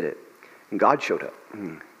it. We did it. And God showed up.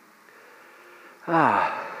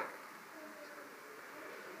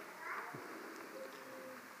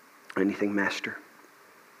 Anything, Master?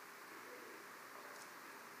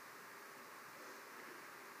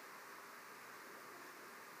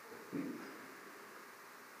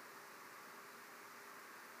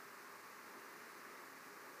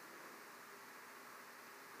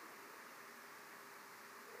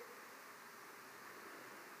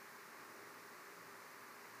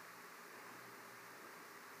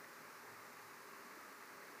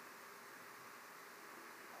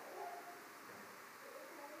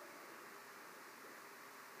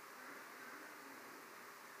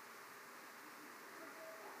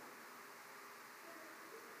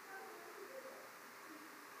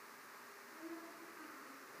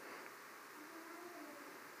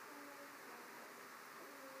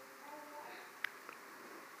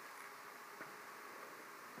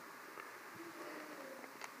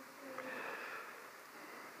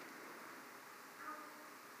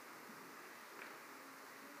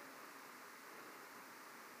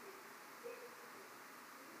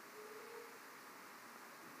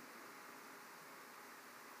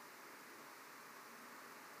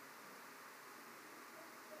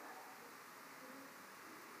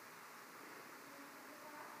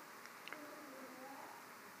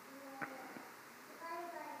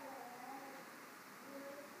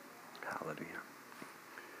 Hallelujah.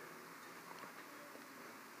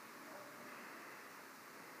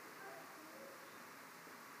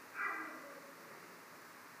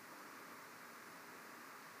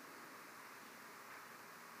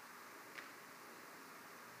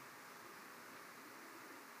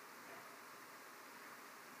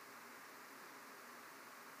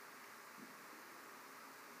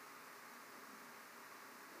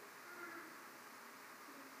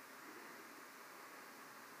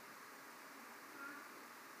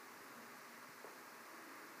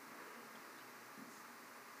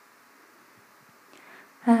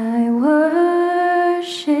 I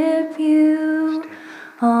worship you,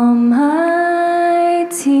 Almighty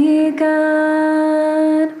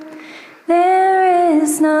God. There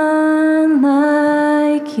is none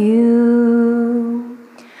like you.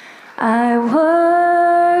 I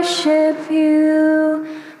worship you,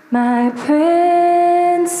 my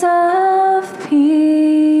Prince of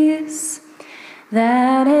Peace.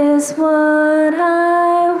 That is what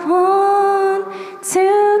I want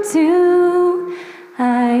to do.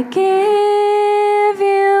 I give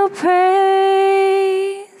you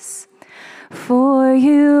praise, for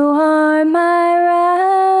you are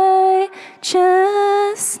my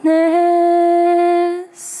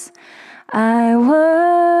righteousness. I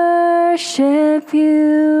worship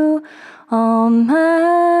you, Almighty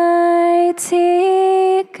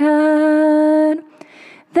God.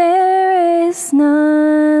 There is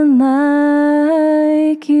none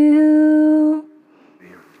like you.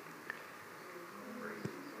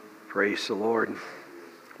 Praise the Lord.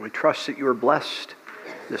 We trust that you are blessed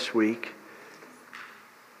this week.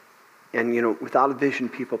 And, without a vision,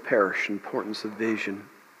 people perish. Importance of vision.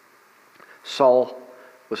 Saul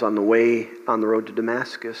was on the road to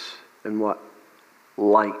Damascus, and what?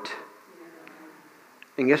 Light.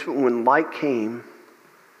 And guess what? When light came,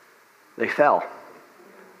 they fell.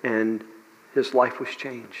 And his life was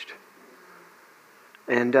changed.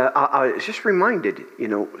 And I was just reminded,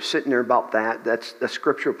 sitting there about that. That's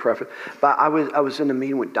scriptural preface. But I was in a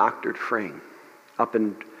meeting with Dr. Frang up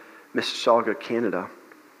in Mississauga, Canada.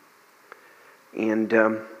 And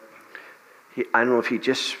I don't know if he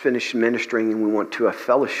just finished ministering, and we went to a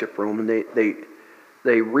fellowship room, and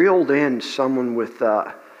they reeled in someone with,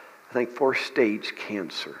 I think, 4th-stage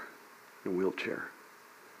cancer in a wheelchair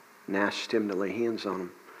and asked him to lay hands on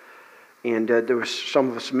him. And there was some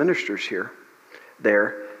of us ministers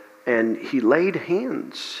there, and he laid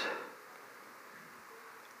hands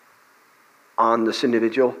on this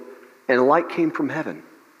individual, and a light came from heaven.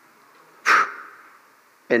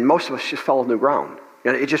 And most of us just fell on the ground.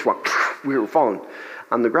 And it just went, we were falling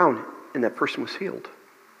on the ground, and that person was healed.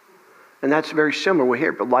 And that's very similar. We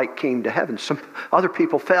hear, but light came to heaven. Some other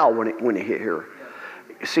people fell when it hit here.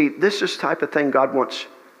 See, this is the type of thing God wants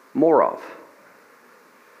more of.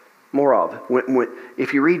 More of.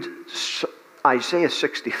 If you read Isaiah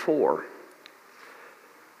 64,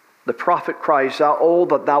 the prophet cries out, "Oh,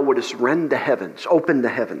 that thou wouldest rend the heavens, open the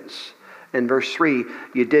heavens." In verse 3,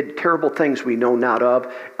 you did terrible things we know not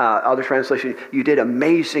of. Other translation, you did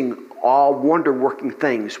amazing, all wonder-working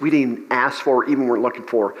things we didn't ask for, even weren't looking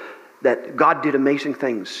for. That God did amazing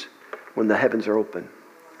things when the heavens are open.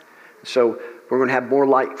 So we're going to have more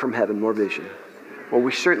light from heaven, more vision. Well,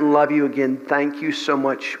 we certainly love you again. Thank you so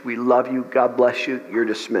much. We love you. God bless you. You're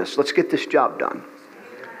dismissed. Let's get this job done.